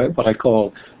mentioned what I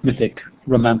call mythic,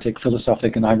 romantic,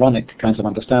 philosophic, and ironic kinds of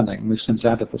understanding. We've since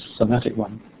added the somatic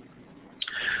one.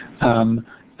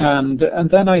 And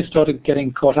then I started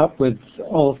getting caught up with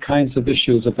all kinds of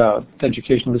issues about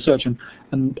educational research,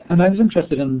 and I was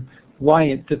interested in why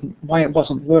it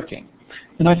wasn't working.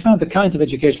 And I found the kinds of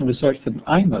educational research that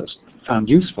I most found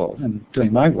useful in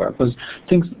doing my work was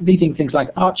reading things like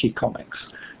Archie comics,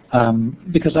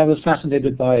 because I was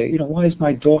fascinated by, why is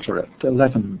my daughter at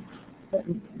 11,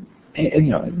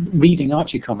 reading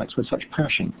Archie comics with such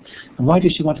passion, and why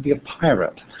does she want to be a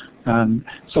pirate?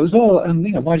 So it was all,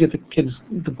 and why did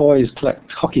the boys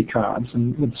collect hockey cards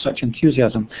and with such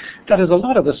enthusiasm? That is a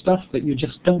lot of the stuff that you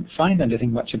just don't find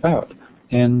anything much about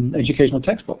in educational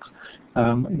textbooks.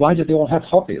 Why did they all have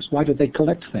hobbies? Why did they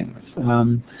collect things?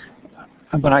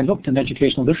 And when I looked in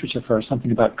educational literature for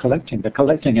something about collecting, the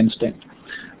collecting instinct,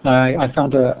 I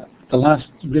found the last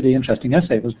really interesting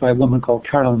essay was by a woman called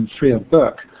Carolyn Freer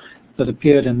Burke that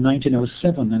appeared in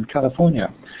 1907 in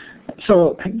California.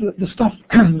 So the stuff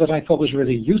that I thought was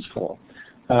really useful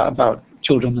about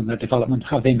children and their development,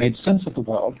 how they made sense of the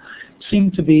world,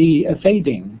 seemed to be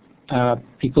evading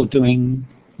people doing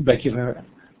regular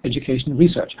education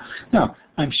research. Now,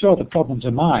 I'm sure the problems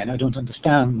are mine. I don't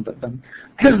understand them.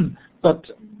 But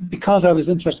because I was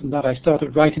interested in that, I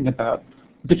started writing about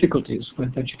difficulties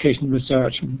with education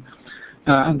research.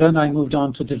 And then I moved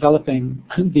on to developing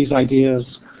these ideas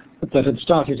that had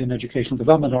started in educational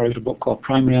development. I wrote a book called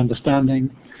Primary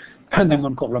Understanding, and then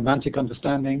one called Romantic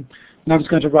Understanding. And I was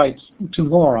going to write 2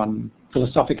 more on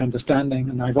philosophic understanding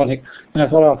and ironic. And I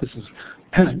thought, oh, this is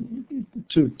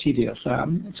too tedious.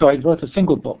 So I wrote a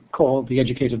single book called The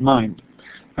Educated Mind.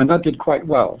 And that did quite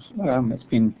well. It's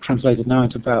been translated now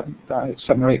into about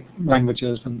 7 or 8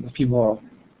 languages, and a few more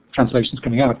translations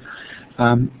coming out.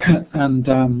 And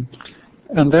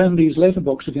then these later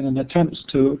books have been an attempt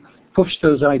to push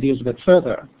those ideas a bit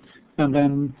further. And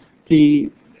then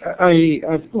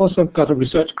I've also got a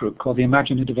research group called the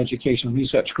Imaginative Education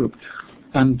Research Group.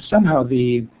 And somehow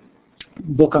the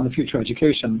book on the future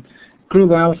education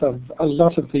grew out of a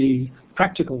lot of the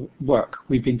practical work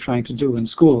we've been trying to do in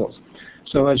schools.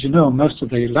 So as you know, most of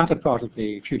the latter part of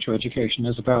the future education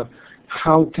is about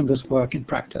how can this work in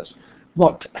practice?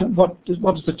 What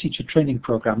does the teacher training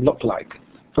program look like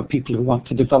for people who want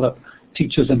to develop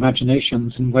teachers'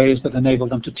 imaginations in ways that enable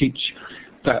them to teach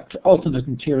that alternate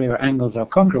interior angles are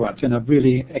congruent in a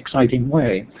really exciting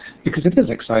way? Because it is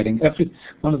exciting.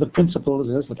 One of the principles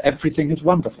is that everything is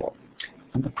wonderful.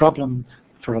 And the problem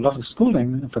for a lot of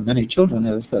schooling, and for many children,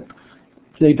 is that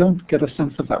they don't get a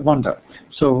sense of that wonder.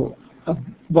 So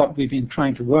what we've been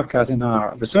trying to work at in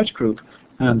our research group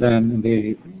and then in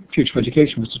the future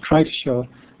education was to try to show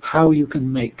how you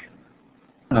can make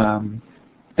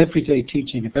everyday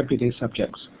teaching of everyday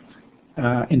subjects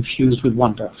infused with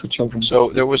wonder for children.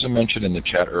 So there was a mention in the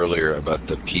chat earlier about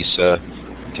the PISA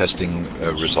testing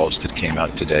results that came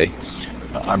out today.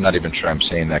 I'm not even sure I'm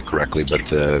saying that correctly, but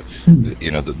the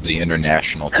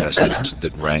international test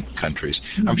that rank countries.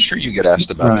 I'm sure you get asked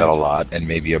about that a lot, and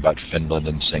maybe about Finland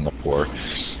and Singapore.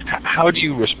 How do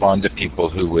you respond to people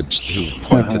who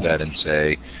point to that and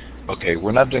say, okay,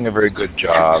 we're not doing a very good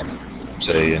job,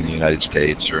 say in the United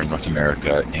States or in North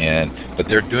America, but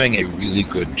they're doing a really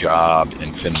good job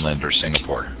in Finland or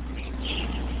Singapore?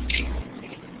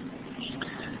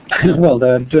 Well,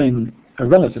 they're doing a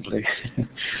relatively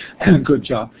good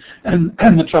job, and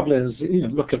the trouble is,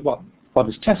 look at what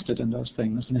is tested in those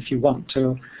things, and if you want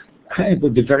to, it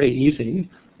would be very easy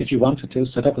if you wanted to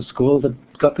set up a school that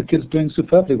got the kids doing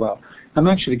superbly well. I'm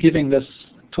actually giving this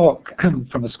talk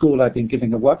from a school I've been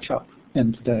giving a workshop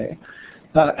in today.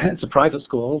 It's a private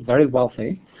school, very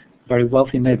wealthy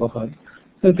neighborhood,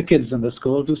 the kids in the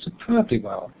school do superbly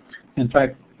well. In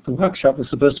fact, the workshop was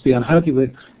supposed to be on how do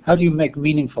you make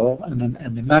meaningful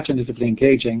and imaginatively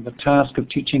engaging the task of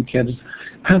teaching kids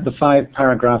the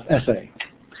 5-paragraph essay.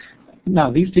 Now,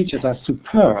 these teachers are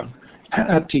superb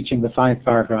at teaching the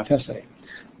 5-paragraph essay.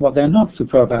 What they're not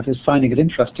superb at is finding it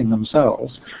interesting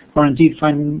themselves, or indeed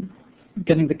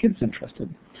getting the kids interested.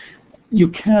 You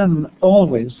can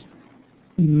always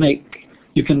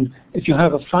if you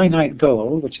have a finite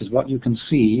goal, which is what you can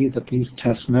see that these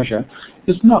tests measure,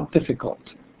 it's not difficult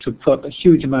to put a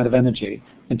huge amount of energy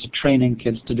into training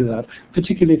kids to do that,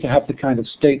 particularly if you have the kind of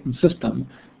state and system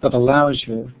that allows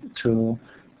you to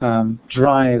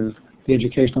drive the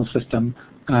educational system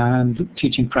and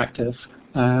teaching practice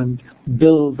and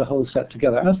build the whole set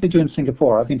together, as they do in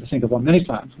Singapore. I've been to Singapore many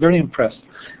times, very impressed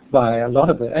by a lot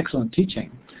of the excellent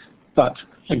teaching. But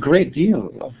a great deal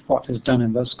of what is done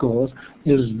in those schools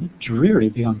is dreary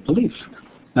beyond belief.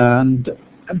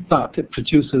 But it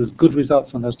produces good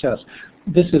results on those tests.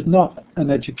 This is not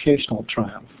an educational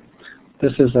triumph.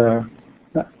 This is a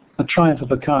triumph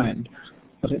of a kind.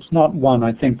 But it's not one,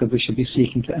 I think, that we should be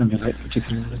seeking to emulate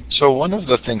particularly. So one of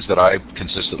the things that I've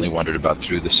consistently wondered about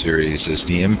through the series is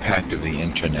the impact of the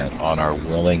Internet on our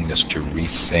willingness to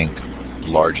rethink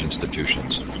large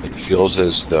institutions. It feels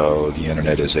as though the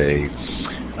Internet is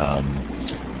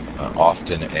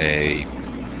often a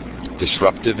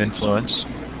disruptive influence.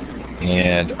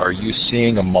 And are you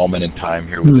seeing a moment in time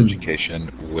here with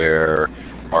education where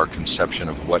our conception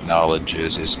of what knowledge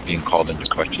is being called into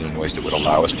question in ways that would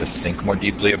allow us to think more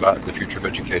deeply about the future of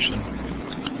education?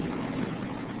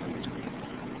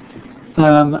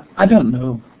 I don't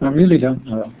know. I really don't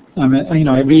know. I mean,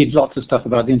 I read lots of stuff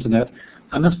about the Internet.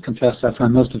 I must confess I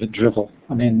find most of it drivel.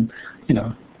 I mean,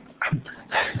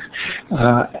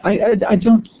 I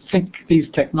don't think these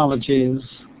technologies,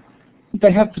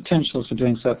 they have potentials for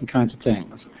doing certain kinds of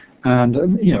things. And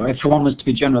if one was to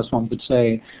be generous, one would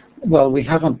say, well, we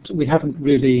haven't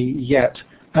really yet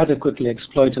adequately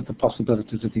exploited the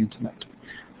possibilities of the Internet.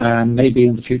 And maybe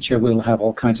in the future we'll have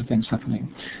all kinds of things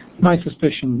happening. My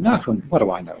suspicion, what do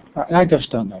I know? I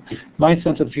just don't know. My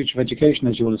sense of the future of education,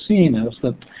 as you will have seen, is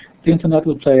that the Internet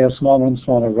will play a smaller and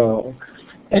smaller role.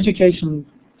 Education,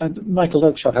 and Michael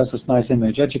Oakeshott has this nice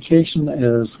image, education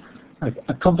is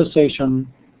a conversation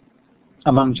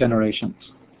among generations.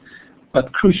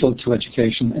 But crucial to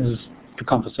education is the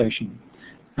conversation.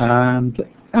 And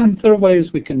there are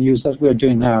ways we can use, as we're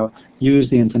doing now, use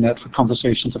the Internet for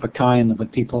conversations of a kind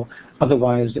with people.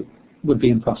 Otherwise, it would be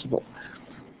impossible.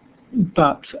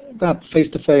 But that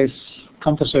face-to-face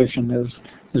conversation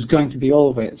is going to be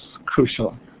always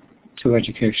crucial to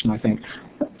education, I think.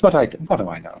 But what do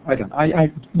I know?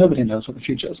 Nobody knows what the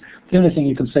future is. The only thing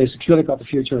you can say securely about the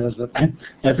future is that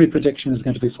every prediction is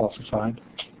going to be falsified.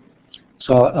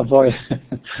 So avoid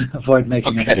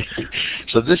making it. Okay.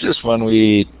 So this is when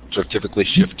we sort of typically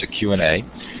shift to Q&A.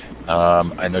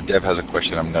 I know Deb has a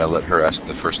question. I'm going to let her ask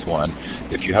the first one.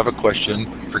 If you have a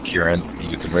question for Kieran,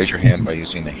 you can raise your hand by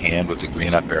using the hand with the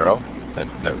green up arrow.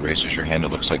 That raises your hand. It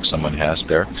looks like someone has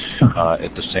there.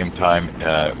 At the same time,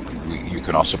 you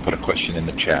can also put a question in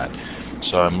the chat.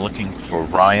 So I'm looking for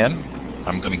Ryan.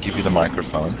 I'm going to give you the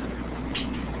microphone.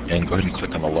 And go ahead and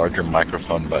click on the larger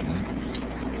microphone button.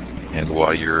 And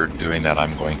while you're doing that,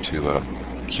 I'm going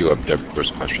to queue up Deb's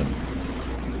first question.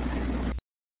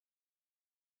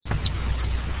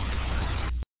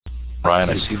 Ryan,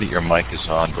 I see that your mic is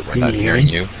on, but we're not hearing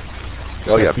you.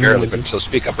 Oh yeah, barely, but so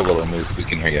speak up a little and we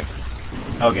can hear you.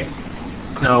 Okay.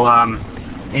 So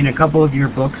in a couple of your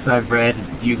books I've read,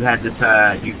 you've had this,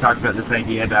 you've talked about this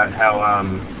idea about how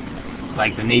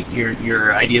like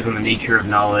your ideas on the nature of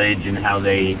knowledge and how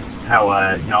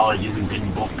knowledge isn't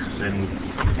in books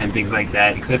and things like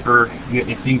that, except for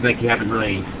it seems like you haven't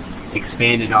really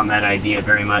expanded on that idea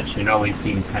very much. It always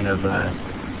seems kind of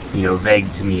vague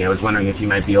to me. I was wondering if you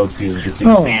might be able to just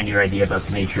expand your idea about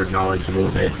the nature of knowledge a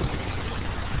little bit.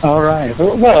 All right.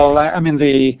 Well, I mean,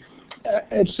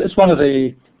 it's one of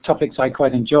the topics I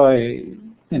quite enjoy,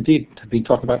 indeed, to be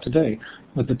talked about today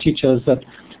with the teachers, that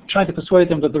try to persuade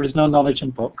them that there is no knowledge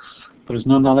in books, there is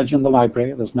no knowledge in the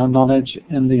library, there's no knowledge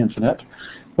in the Internet.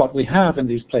 What we have in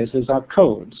these places are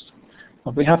codes.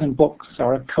 What we have in books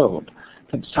are a code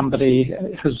that somebody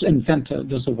has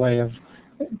invented as a way of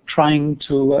trying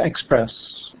to express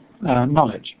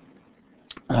knowledge.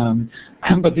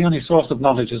 But the only source of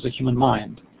knowledge is the human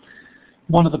mind.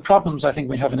 One of the problems I think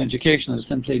we have in education is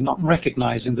simply not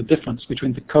recognizing the difference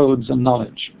between the codes and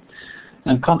knowledge.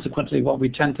 And consequently, what we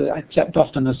tend to accept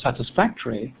often as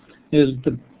satisfactory is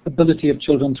the ability of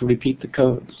children to repeat the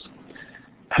codes.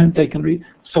 And they can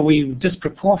so we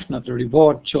disproportionately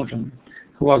reward children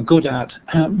who are good at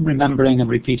remembering and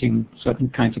repeating certain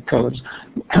kinds of codes.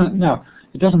 Now,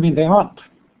 it doesn't mean they aren't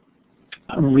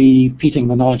repeating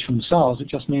the knowledge for themselves. It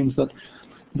just means that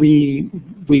we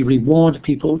reward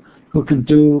people who can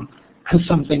do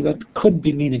something that could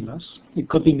be meaningless. It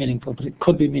could be meaningful, but it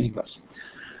could be meaningless.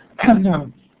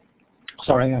 Now,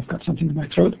 sorry, I've got something in my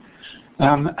throat.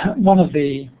 One of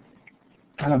the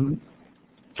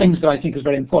things that I think is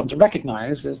very important to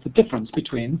recognize is the difference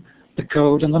between the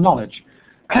code and the knowledge.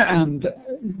 And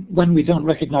when we don't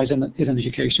recognize it in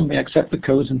education, we accept the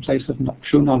codes in place of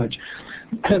true knowledge.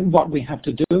 What we have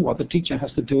to do, what the teacher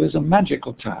has to do, is a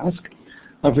magical task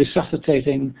of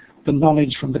resuscitating the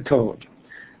knowledge from the code.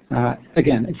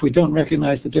 Again, if we don't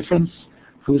recognize the difference,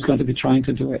 who's going to be trying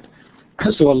to do it?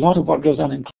 So a lot of what goes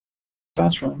on in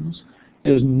classrooms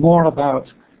is more about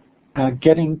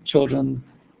getting children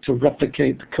to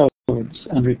replicate the codes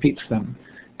and repeat them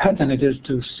than it is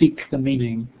to seek the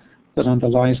meaning that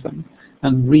underlies them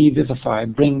and revivify,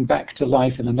 bring back to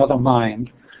life in another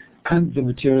mind and the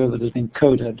material that has been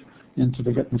coded into the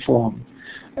written form.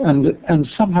 And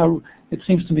somehow it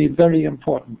seems to me very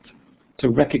important to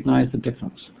recognize the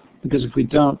difference, because if we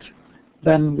don't,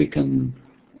 then we can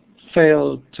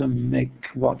fail to make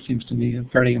what seems to me a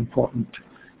very important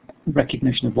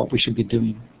recognition of what we should be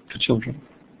doing for children.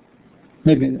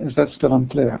 Maybe, is that still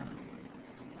unclear?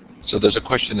 So there's a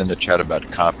question in the chat about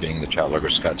copying the chat log, or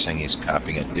Scott saying he's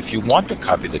copying it. If you want to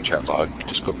copy the chat log,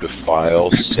 just go up to File,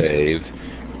 Save,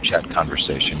 Chat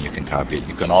Conversation. You can copy it.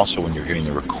 You can also, when you're hearing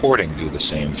the recording, do the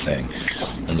same thing.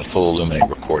 And the full Illuminate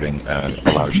recording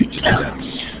allows you to do that.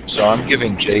 So I'm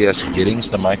giving J.S. Giddings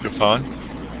the microphone.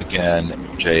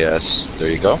 Again, J.S., there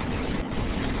you go.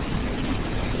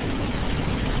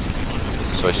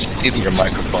 So I see that your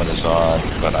microphone is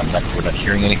on, but we're not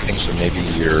hearing anything, so maybe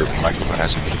your microphone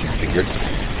hasn't been configured.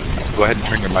 Go ahead and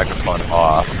turn your microphone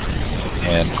off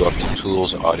and go up to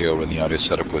Tools, Audio, in the Audio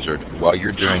Setup Wizard. While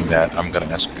you're doing that, I'm going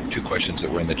to ask two questions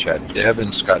that were in the chat. Deb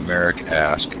and Scott Merrick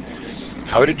ask,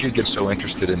 how did you get so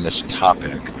interested in this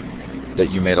topic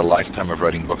that you made a lifetime of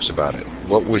writing books about it?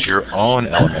 What was your own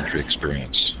elementary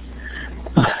experience?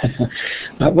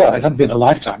 Well, it hasn't been a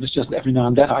lifetime. It's just every now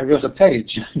and then I wrote a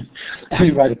page.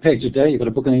 You write a page a day, you got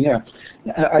a book in a year.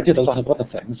 I did a lot of other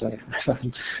things,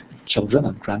 children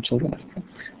and grandchildren.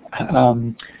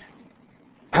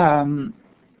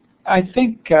 I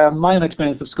think my own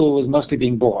experience of school was mostly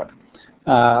being bored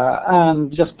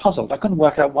and just puzzled. I couldn't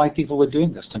work out why people were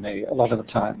doing this to me a lot of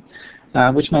the time,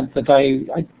 which meant that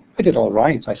I did all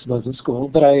right, I suppose, at school,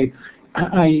 but I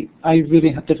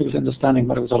really had difficulty understanding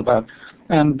what it was all about.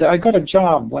 And I got a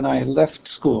job when I left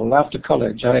school after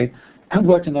college. I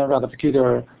worked in a rather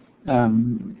peculiar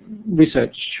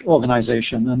research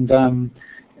organization, and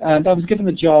I was given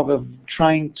the job of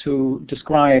trying to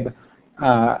describe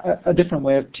a different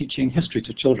way of teaching history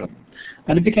to children.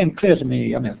 And it became clear to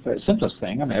me, I mean, it's the simplest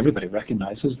thing. I mean, everybody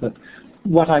recognizes that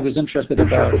what I was interested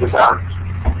about.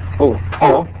 Oh,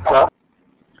 hello.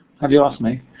 Have you asked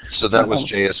me? So that was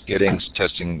J.S. Giddings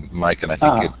testing mic, and I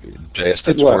think J.S.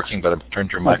 that's working, but I've turned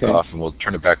your mic off, and we'll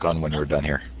turn it back on when you're done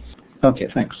here. Okay,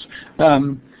 thanks.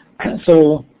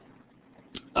 So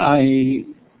I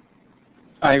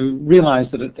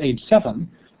realized that at age 7,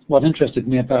 what interested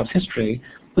me about history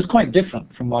was quite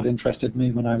different from what interested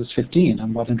me when I was 15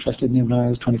 and what interested me when I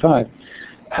was 25.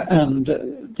 And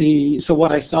so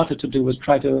what I started to do was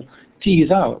try to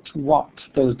tease out what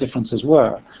those differences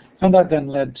were. And that then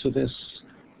led to this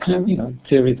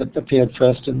theory that appeared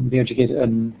first in the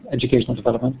educational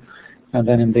development and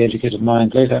then in the educated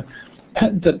mind later,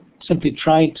 that simply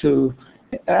tried to,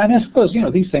 and I suppose,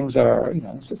 these things are,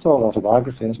 it's all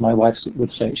autobiography, as my wife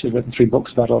would say. She's written 3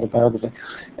 books about autobiography.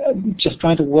 Just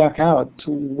trying to work out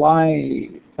why,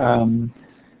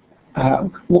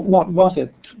 what was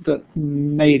it that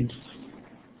made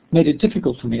it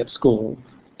difficult for me at school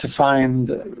to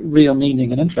find real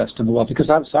meaning and interest in the world, because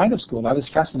outside of school I was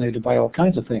fascinated by all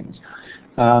kinds of things.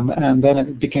 And then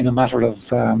it became a matter of,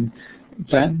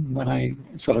 then when I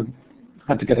sort of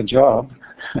had to get a job,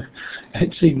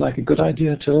 it seemed like a good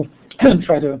idea to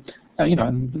try to,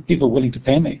 and people willing to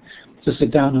pay me to sit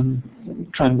down and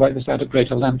try and write this out at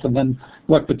greater length and then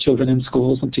work with children in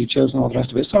schools and teachers and all the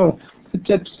rest of it. So it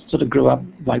did sort of grew up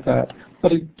like that.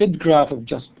 But it did grow out of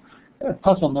just a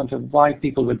puzzlement of why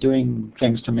people were doing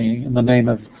things to me in the name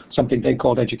of something they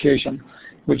called education,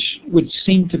 which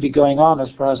seemed to be going on, as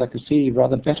far as I could see,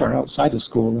 rather better outside of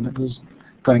school than it was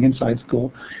going inside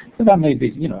school. And that may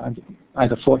be,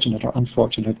 either fortunate or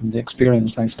unfortunate in the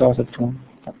experience I started from.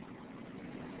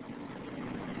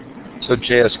 So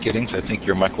J.S. Giddings, I think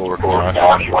your mic will work on. Go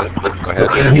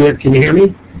ahead. Can you hear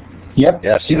me? Yep.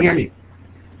 Yes. Can you hear me?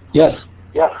 Yes.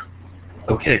 Yeah.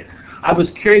 Okay. I was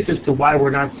curious as to why we're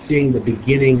not seeing the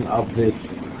beginning of this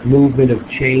movement of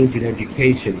change in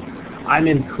education. I'm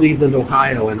in Cleveland,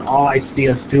 Ohio, and all I see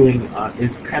us doing is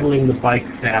pedaling the bike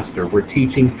faster. We're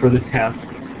teaching for the test,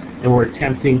 and we're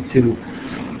attempting to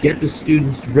get the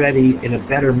students ready in a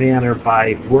better manner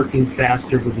by working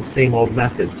faster with the same old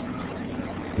methods.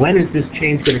 When is this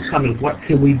change going to come, and what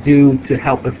can we do to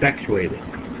help effectuate it?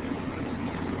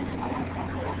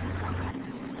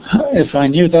 If I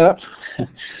knew that.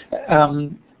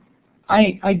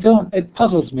 I don't, it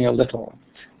puzzles me a little.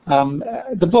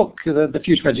 The book, the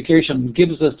Future of Education,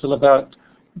 gives us till about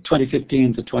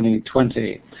 2015 to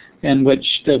 2020, in which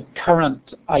the current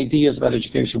ideas about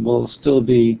education will still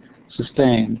be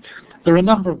sustained. There are a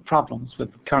number of problems with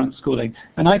current schooling,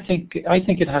 and I think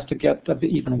it has to get a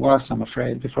bit even worse, I'm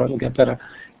afraid, before it'll get better.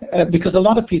 Because a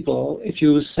lot of people, if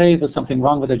you say there's something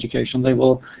wrong with education, they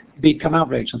will become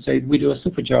outraged and say, we do a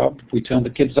super job, we turn the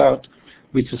kids out,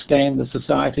 we sustain the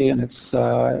society and its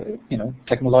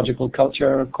technological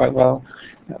culture quite well,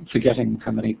 forgetting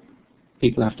how many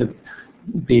people have to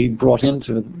be brought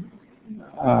into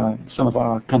some of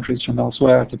our countries from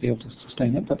elsewhere to be able to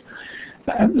sustain it. But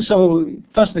so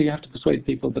firstly, you have to persuade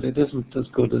people that it isn't as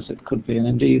good as it could be, and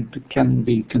indeed can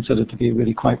be considered to be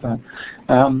really quite bad.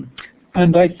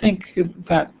 And I think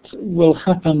that will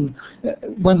happen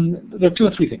when there are two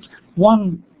or three things.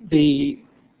 One, the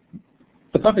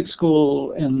public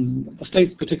school in the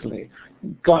States particularly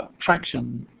got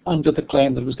traction under the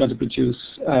claim that it was going to produce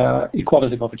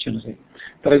equality of opportunity,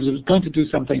 that it was going to do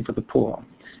something for the poor.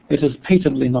 It has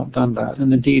patently not done that,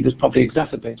 and indeed has probably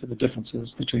exacerbated the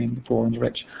differences between the poor and the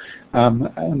rich.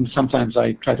 And sometimes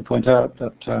I try to point out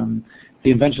that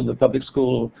the invention of the public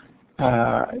school,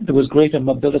 there was greater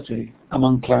mobility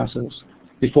among classes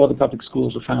before the public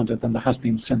schools were founded than there has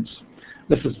been since.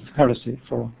 This is heresy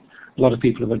for a lot of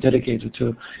people who are dedicated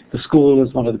to the school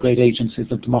as one of the great agencies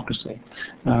of democracy.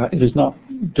 It is not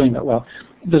doing that well.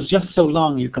 There's just so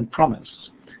long you can promise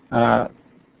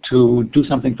to do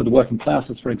something for the working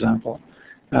classes, for example,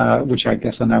 which I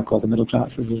guess are now called the middle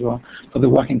classes as well. But the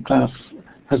working class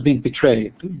has been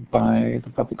betrayed by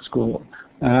the public school.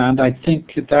 And I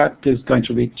think that is going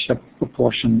to reach a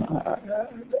proportion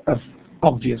of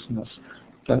obviousness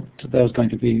that there's going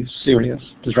to be serious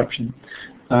disruption.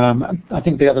 I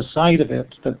think the other side of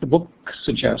it that the book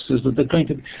suggests is that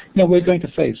we're going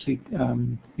to face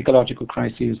ecological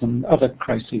crises and other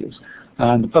crises.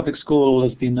 And the public school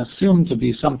has been assumed to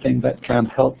be something that can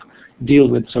help deal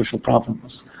with social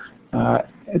problems.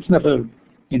 It's never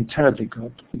been terribly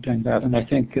good at doing that, and I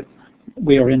think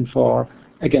we are in for,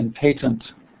 again, patent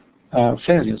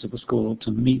failures of the school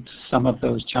to meet some of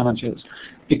those challenges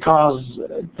because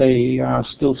they are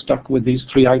still stuck with these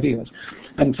three ideas.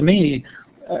 And to me,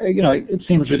 it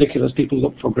seems ridiculous. People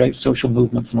look for great social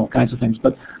movements and all kinds of things,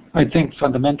 but I think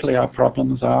fundamentally our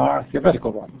problems are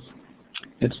theoretical ones.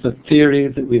 It's the theory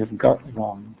that we have got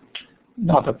wrong.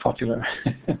 Not a popular,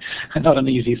 not an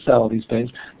easy sell these days,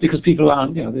 because people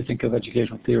aren't, they think of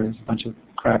educational theory as a bunch of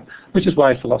crap, which is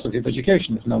why philosophy of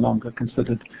education is no longer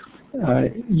considered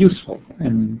useful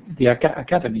in the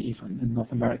academy, even in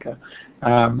North America.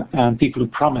 And people who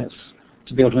promise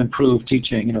to be able to improve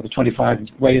teaching, the 25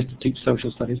 ways to teach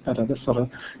social studies better, this sort of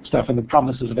stuff, and the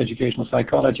promises of educational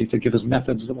psychology to give us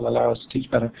methods that will allow us to teach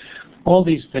better. All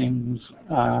these things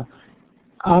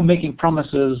are making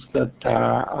promises that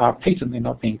are patently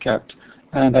not being kept,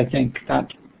 and I think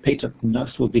that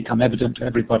patentness will become evident to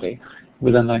everybody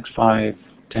within the next 5-10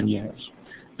 years.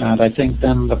 And I think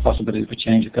then the possibility for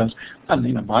change occurs.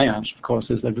 And my answer, of course,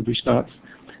 is that everybody starts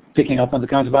picking up on the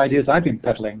kinds of ideas I've been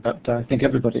peddling, but I think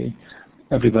everybody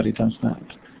does that.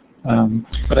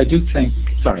 But I do think,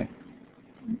 sorry,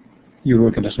 you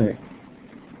were going to say?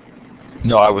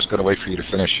 No, I was going to wait for you to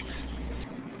finish.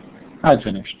 I'd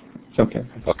finished. It's okay.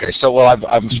 Okay, so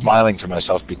I'm smiling to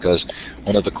myself because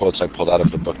one of the quotes I pulled out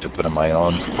of the book to put in my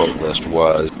own quote list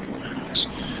was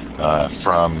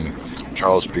from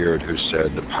Charles Beard, who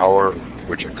said, "The power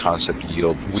which a concept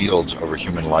wields over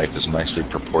human life is nicely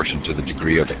proportioned to the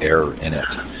degree of error in it."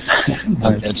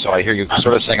 And so I hear you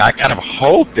sort of saying, I kind of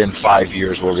hope in 5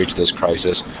 years we'll reach this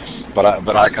crisis, but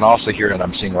I can also hear, and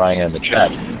I'm seeing Ryan in the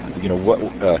chat, what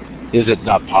is it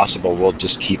not possible we'll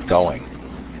just keep going?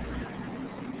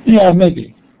 Yeah,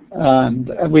 maybe. And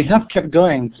we have kept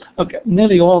going. Look,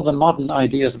 nearly all the modern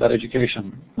ideas about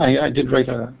education, I did write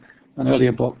an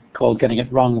earlier book called Getting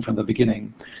It Wrong from the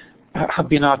Beginning, have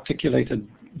been articulated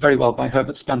very well by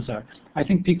Herbert Spencer. I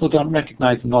think people don't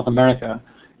recognize in North America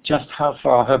just how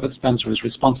far Herbert Spencer is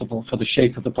responsible for the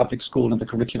shape of the public school and the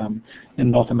curriculum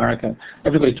in North America.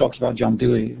 Everybody talks about John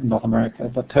Dewey in North America,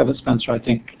 but Herbert Spencer, I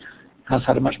think, has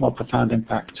had a much more profound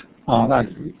impact on that.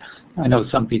 I know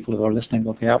some people who are listening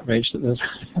will be outraged at this,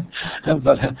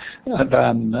 but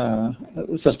than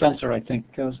Sir Spencer, I think,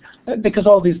 because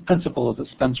all these principles that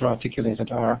Spencer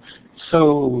articulated are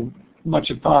so much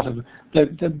a part of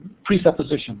the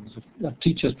presuppositions of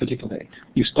teachers, particularly.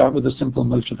 You start with the simple,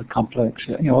 move to the complex,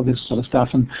 all this sort of stuff,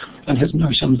 and his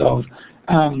notions of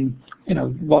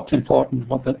what's important,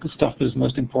 what the stuff is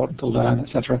most important to learn,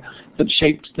 etc. That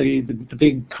shaped the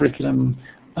big curriculum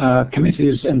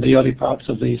committees in the early parts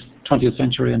of the 20th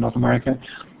century in North America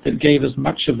that gave us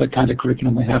much of the kind of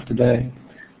curriculum we have today.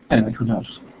 Anyway, who knows?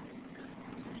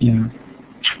 Yeah.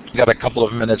 We've got a couple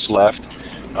of minutes left.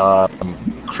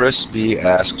 Chris B.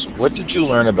 asks, what did you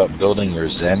learn about building your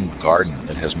Zen garden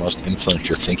that has most influenced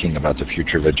your thinking about the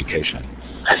future of education?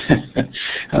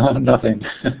 Nothing.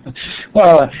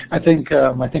 Well, I think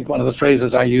one of the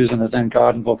phrases I use in the Zen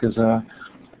garden book is a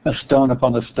stone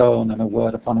upon a stone and a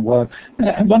word upon a word.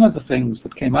 And one of the things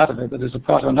that came out of it that is a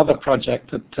part of another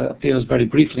project that appears very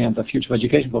briefly in the Future of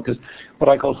Education book is what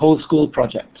I call whole school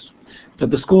projects.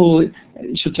 That the school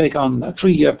should take on a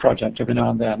 3-year project every now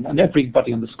and then, and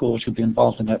everybody in the school should be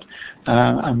involved in it.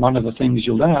 And one of the things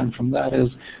you learn from that is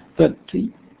that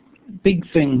big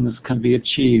things can be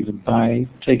achieved by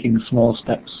taking small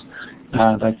steps.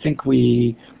 And I think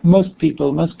most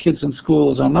kids in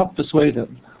schools are not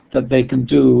persuaded that they can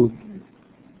do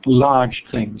large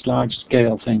things,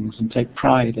 large-scale things, and take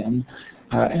pride in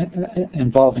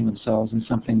involving themselves in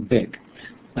something big.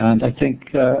 And I think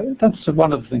that's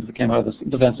one of the things that came out of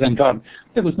the Zen garden.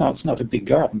 It's not a big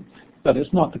garden, but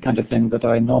it's not the kind of thing that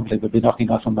I normally would be knocking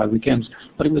off on my weekends.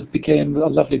 But it became a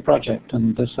lovely project,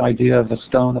 and this idea of a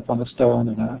stone upon a stone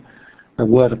and a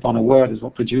word upon a word is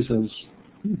what produces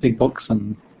big books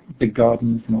and big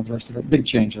gardens and all the rest of it, big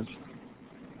changes.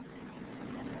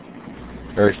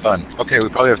 Very fun. Okay, we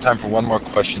probably have time for one more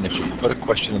question. If you put a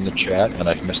question in the chat and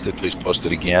I've missed it, please post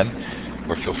it again,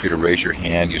 or feel free to raise your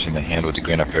hand using the hand with the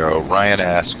green up arrow. Ryan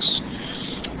asks,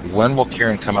 when will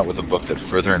Kieran come out with a book that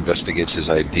further investigates his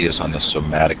ideas on the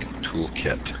somatic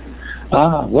toolkit?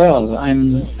 Well,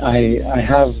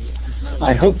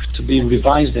 I hope to be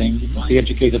revising The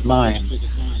Educated Mind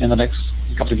in the next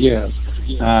couple of years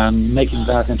and making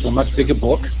that into a much bigger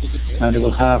book, and it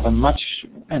will have a much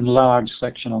enlarged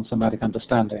section on somatic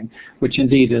understanding, which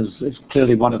indeed is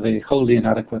clearly one of the wholly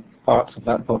inadequate parts of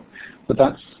that book. But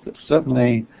that's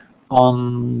certainly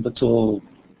on the tool,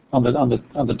 on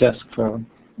the desk for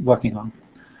working on.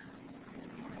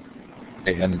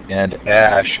 And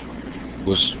Ash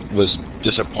was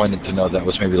disappointed to know that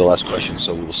was maybe the last question,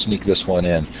 so we'll sneak this one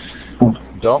in.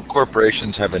 Don't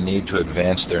corporations have a need to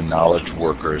advance their knowledge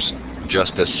workers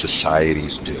just as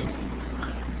societies do?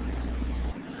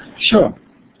 Sure.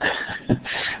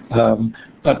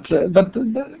 But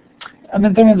I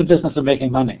mean, they're in the business of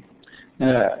making money.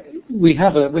 We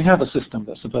have a system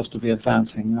that's supposed to be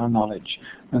advancing our knowledge,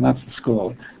 and that's the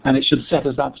school. And it should set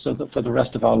us up so that for the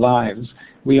rest of our lives,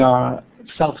 we are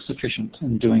self-sufficient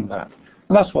in doing that.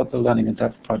 And that's what the Learning in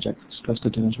Depth project is supposed to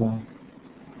do as well.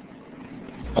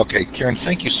 Okay, Kieran,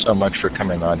 thank you so much for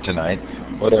coming on tonight.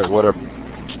 What a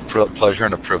pleasure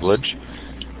and a privilege.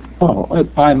 Oh,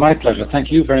 my pleasure.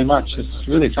 Thank you very much. It's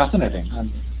really fascinating.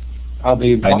 And I'll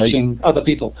be watching other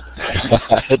people.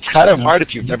 It's kind of hard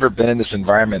if you've never been in this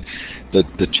environment.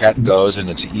 The chat goes and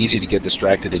it's easy to get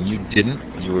distracted, and you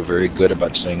didn't. You were very good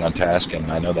about staying on task,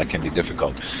 and I know that can be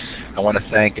difficult. I want to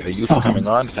thank you for coming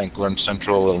on, thank Learn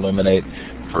Central Illuminate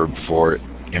for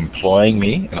employing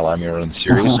me and allowing me to run the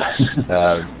series.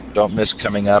 Don't miss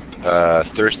coming up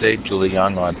Thursday, Julie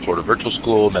Young on Florida Virtual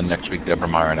School, then next week Deborah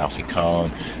Meyer and Alfie Cohn,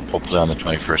 hopefully on the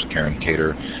 21st Karen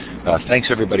Cater. Thanks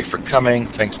everybody for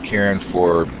coming. Thanks Kieran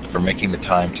for making the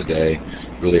time today.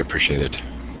 Really appreciate it.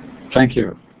 Thank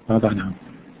you. Bye-bye now.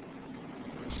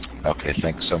 Okay,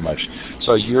 thanks so much.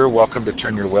 So you're welcome to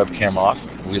turn your webcam off.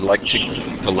 We like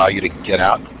to allow you to get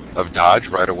out of Dodge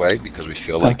right away because we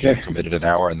feel like you've committed an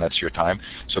hour and that's your time.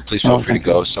 So please feel free to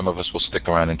go. Some of us will stick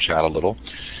around and chat a little.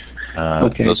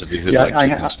 Those of you who'd like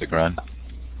to stick around.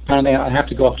 And I have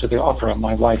to go up to the opera.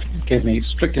 My wife gave me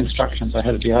strict instructions. I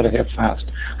had to be out of here fast.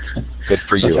 Good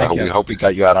for you. We hope we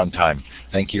got you out on time.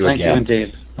 Thank you again. Thank you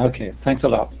indeed. Okay. Thanks a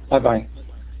lot. Bye-bye.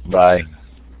 Bye.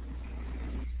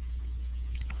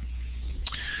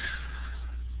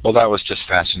 Well, that was just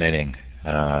fascinating.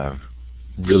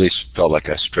 Really felt like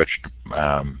I stretched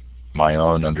my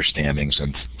own understandings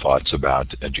and thoughts about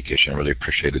education. I really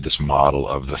appreciated this model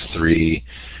of the three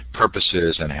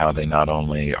purposes and how they not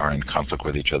only are in conflict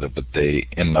with each other, but they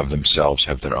in and of themselves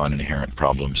have their own inherent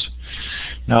problems.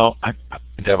 No,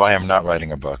 Dev, I am not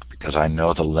writing a book because I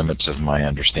know the limits of my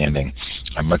understanding.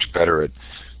 I'm much better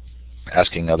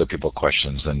asking other people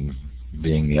questions than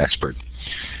being the expert.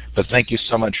 But thank you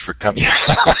so much for coming.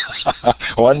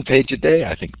 1 page a day.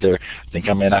 I think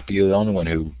I may not be the only one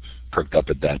who perked up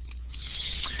at that.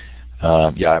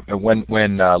 Yeah, when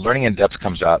Learning in Depth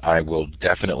comes out, I will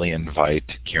definitely invite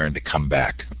Kieran to come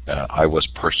back. I was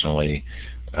personally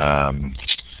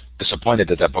disappointed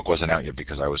that book wasn't out yet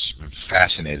because I was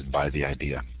fascinated by the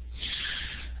idea.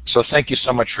 So thank you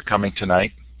so much for coming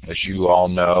tonight. As you all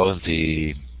know,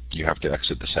 you have to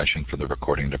exit the session for the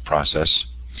recording to process.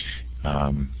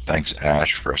 Thanks,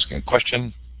 Ash, for asking a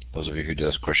question. Those of you who did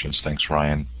ask questions, thanks,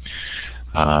 Ryan.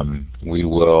 We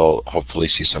will hopefully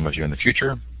see some of you in the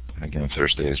future. Again,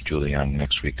 Thursday is Julie Young.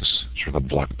 Next week is sort of a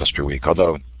blockbuster week.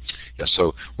 Although, yeah,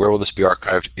 so where will this be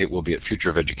archived? It will be at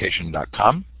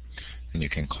futureofeducation.com, and you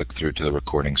can click through to the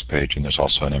recordings page, and there's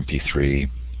also an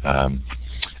MP3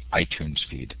 iTunes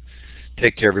feed.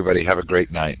 Take care, everybody. Have a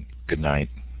great night. Good night.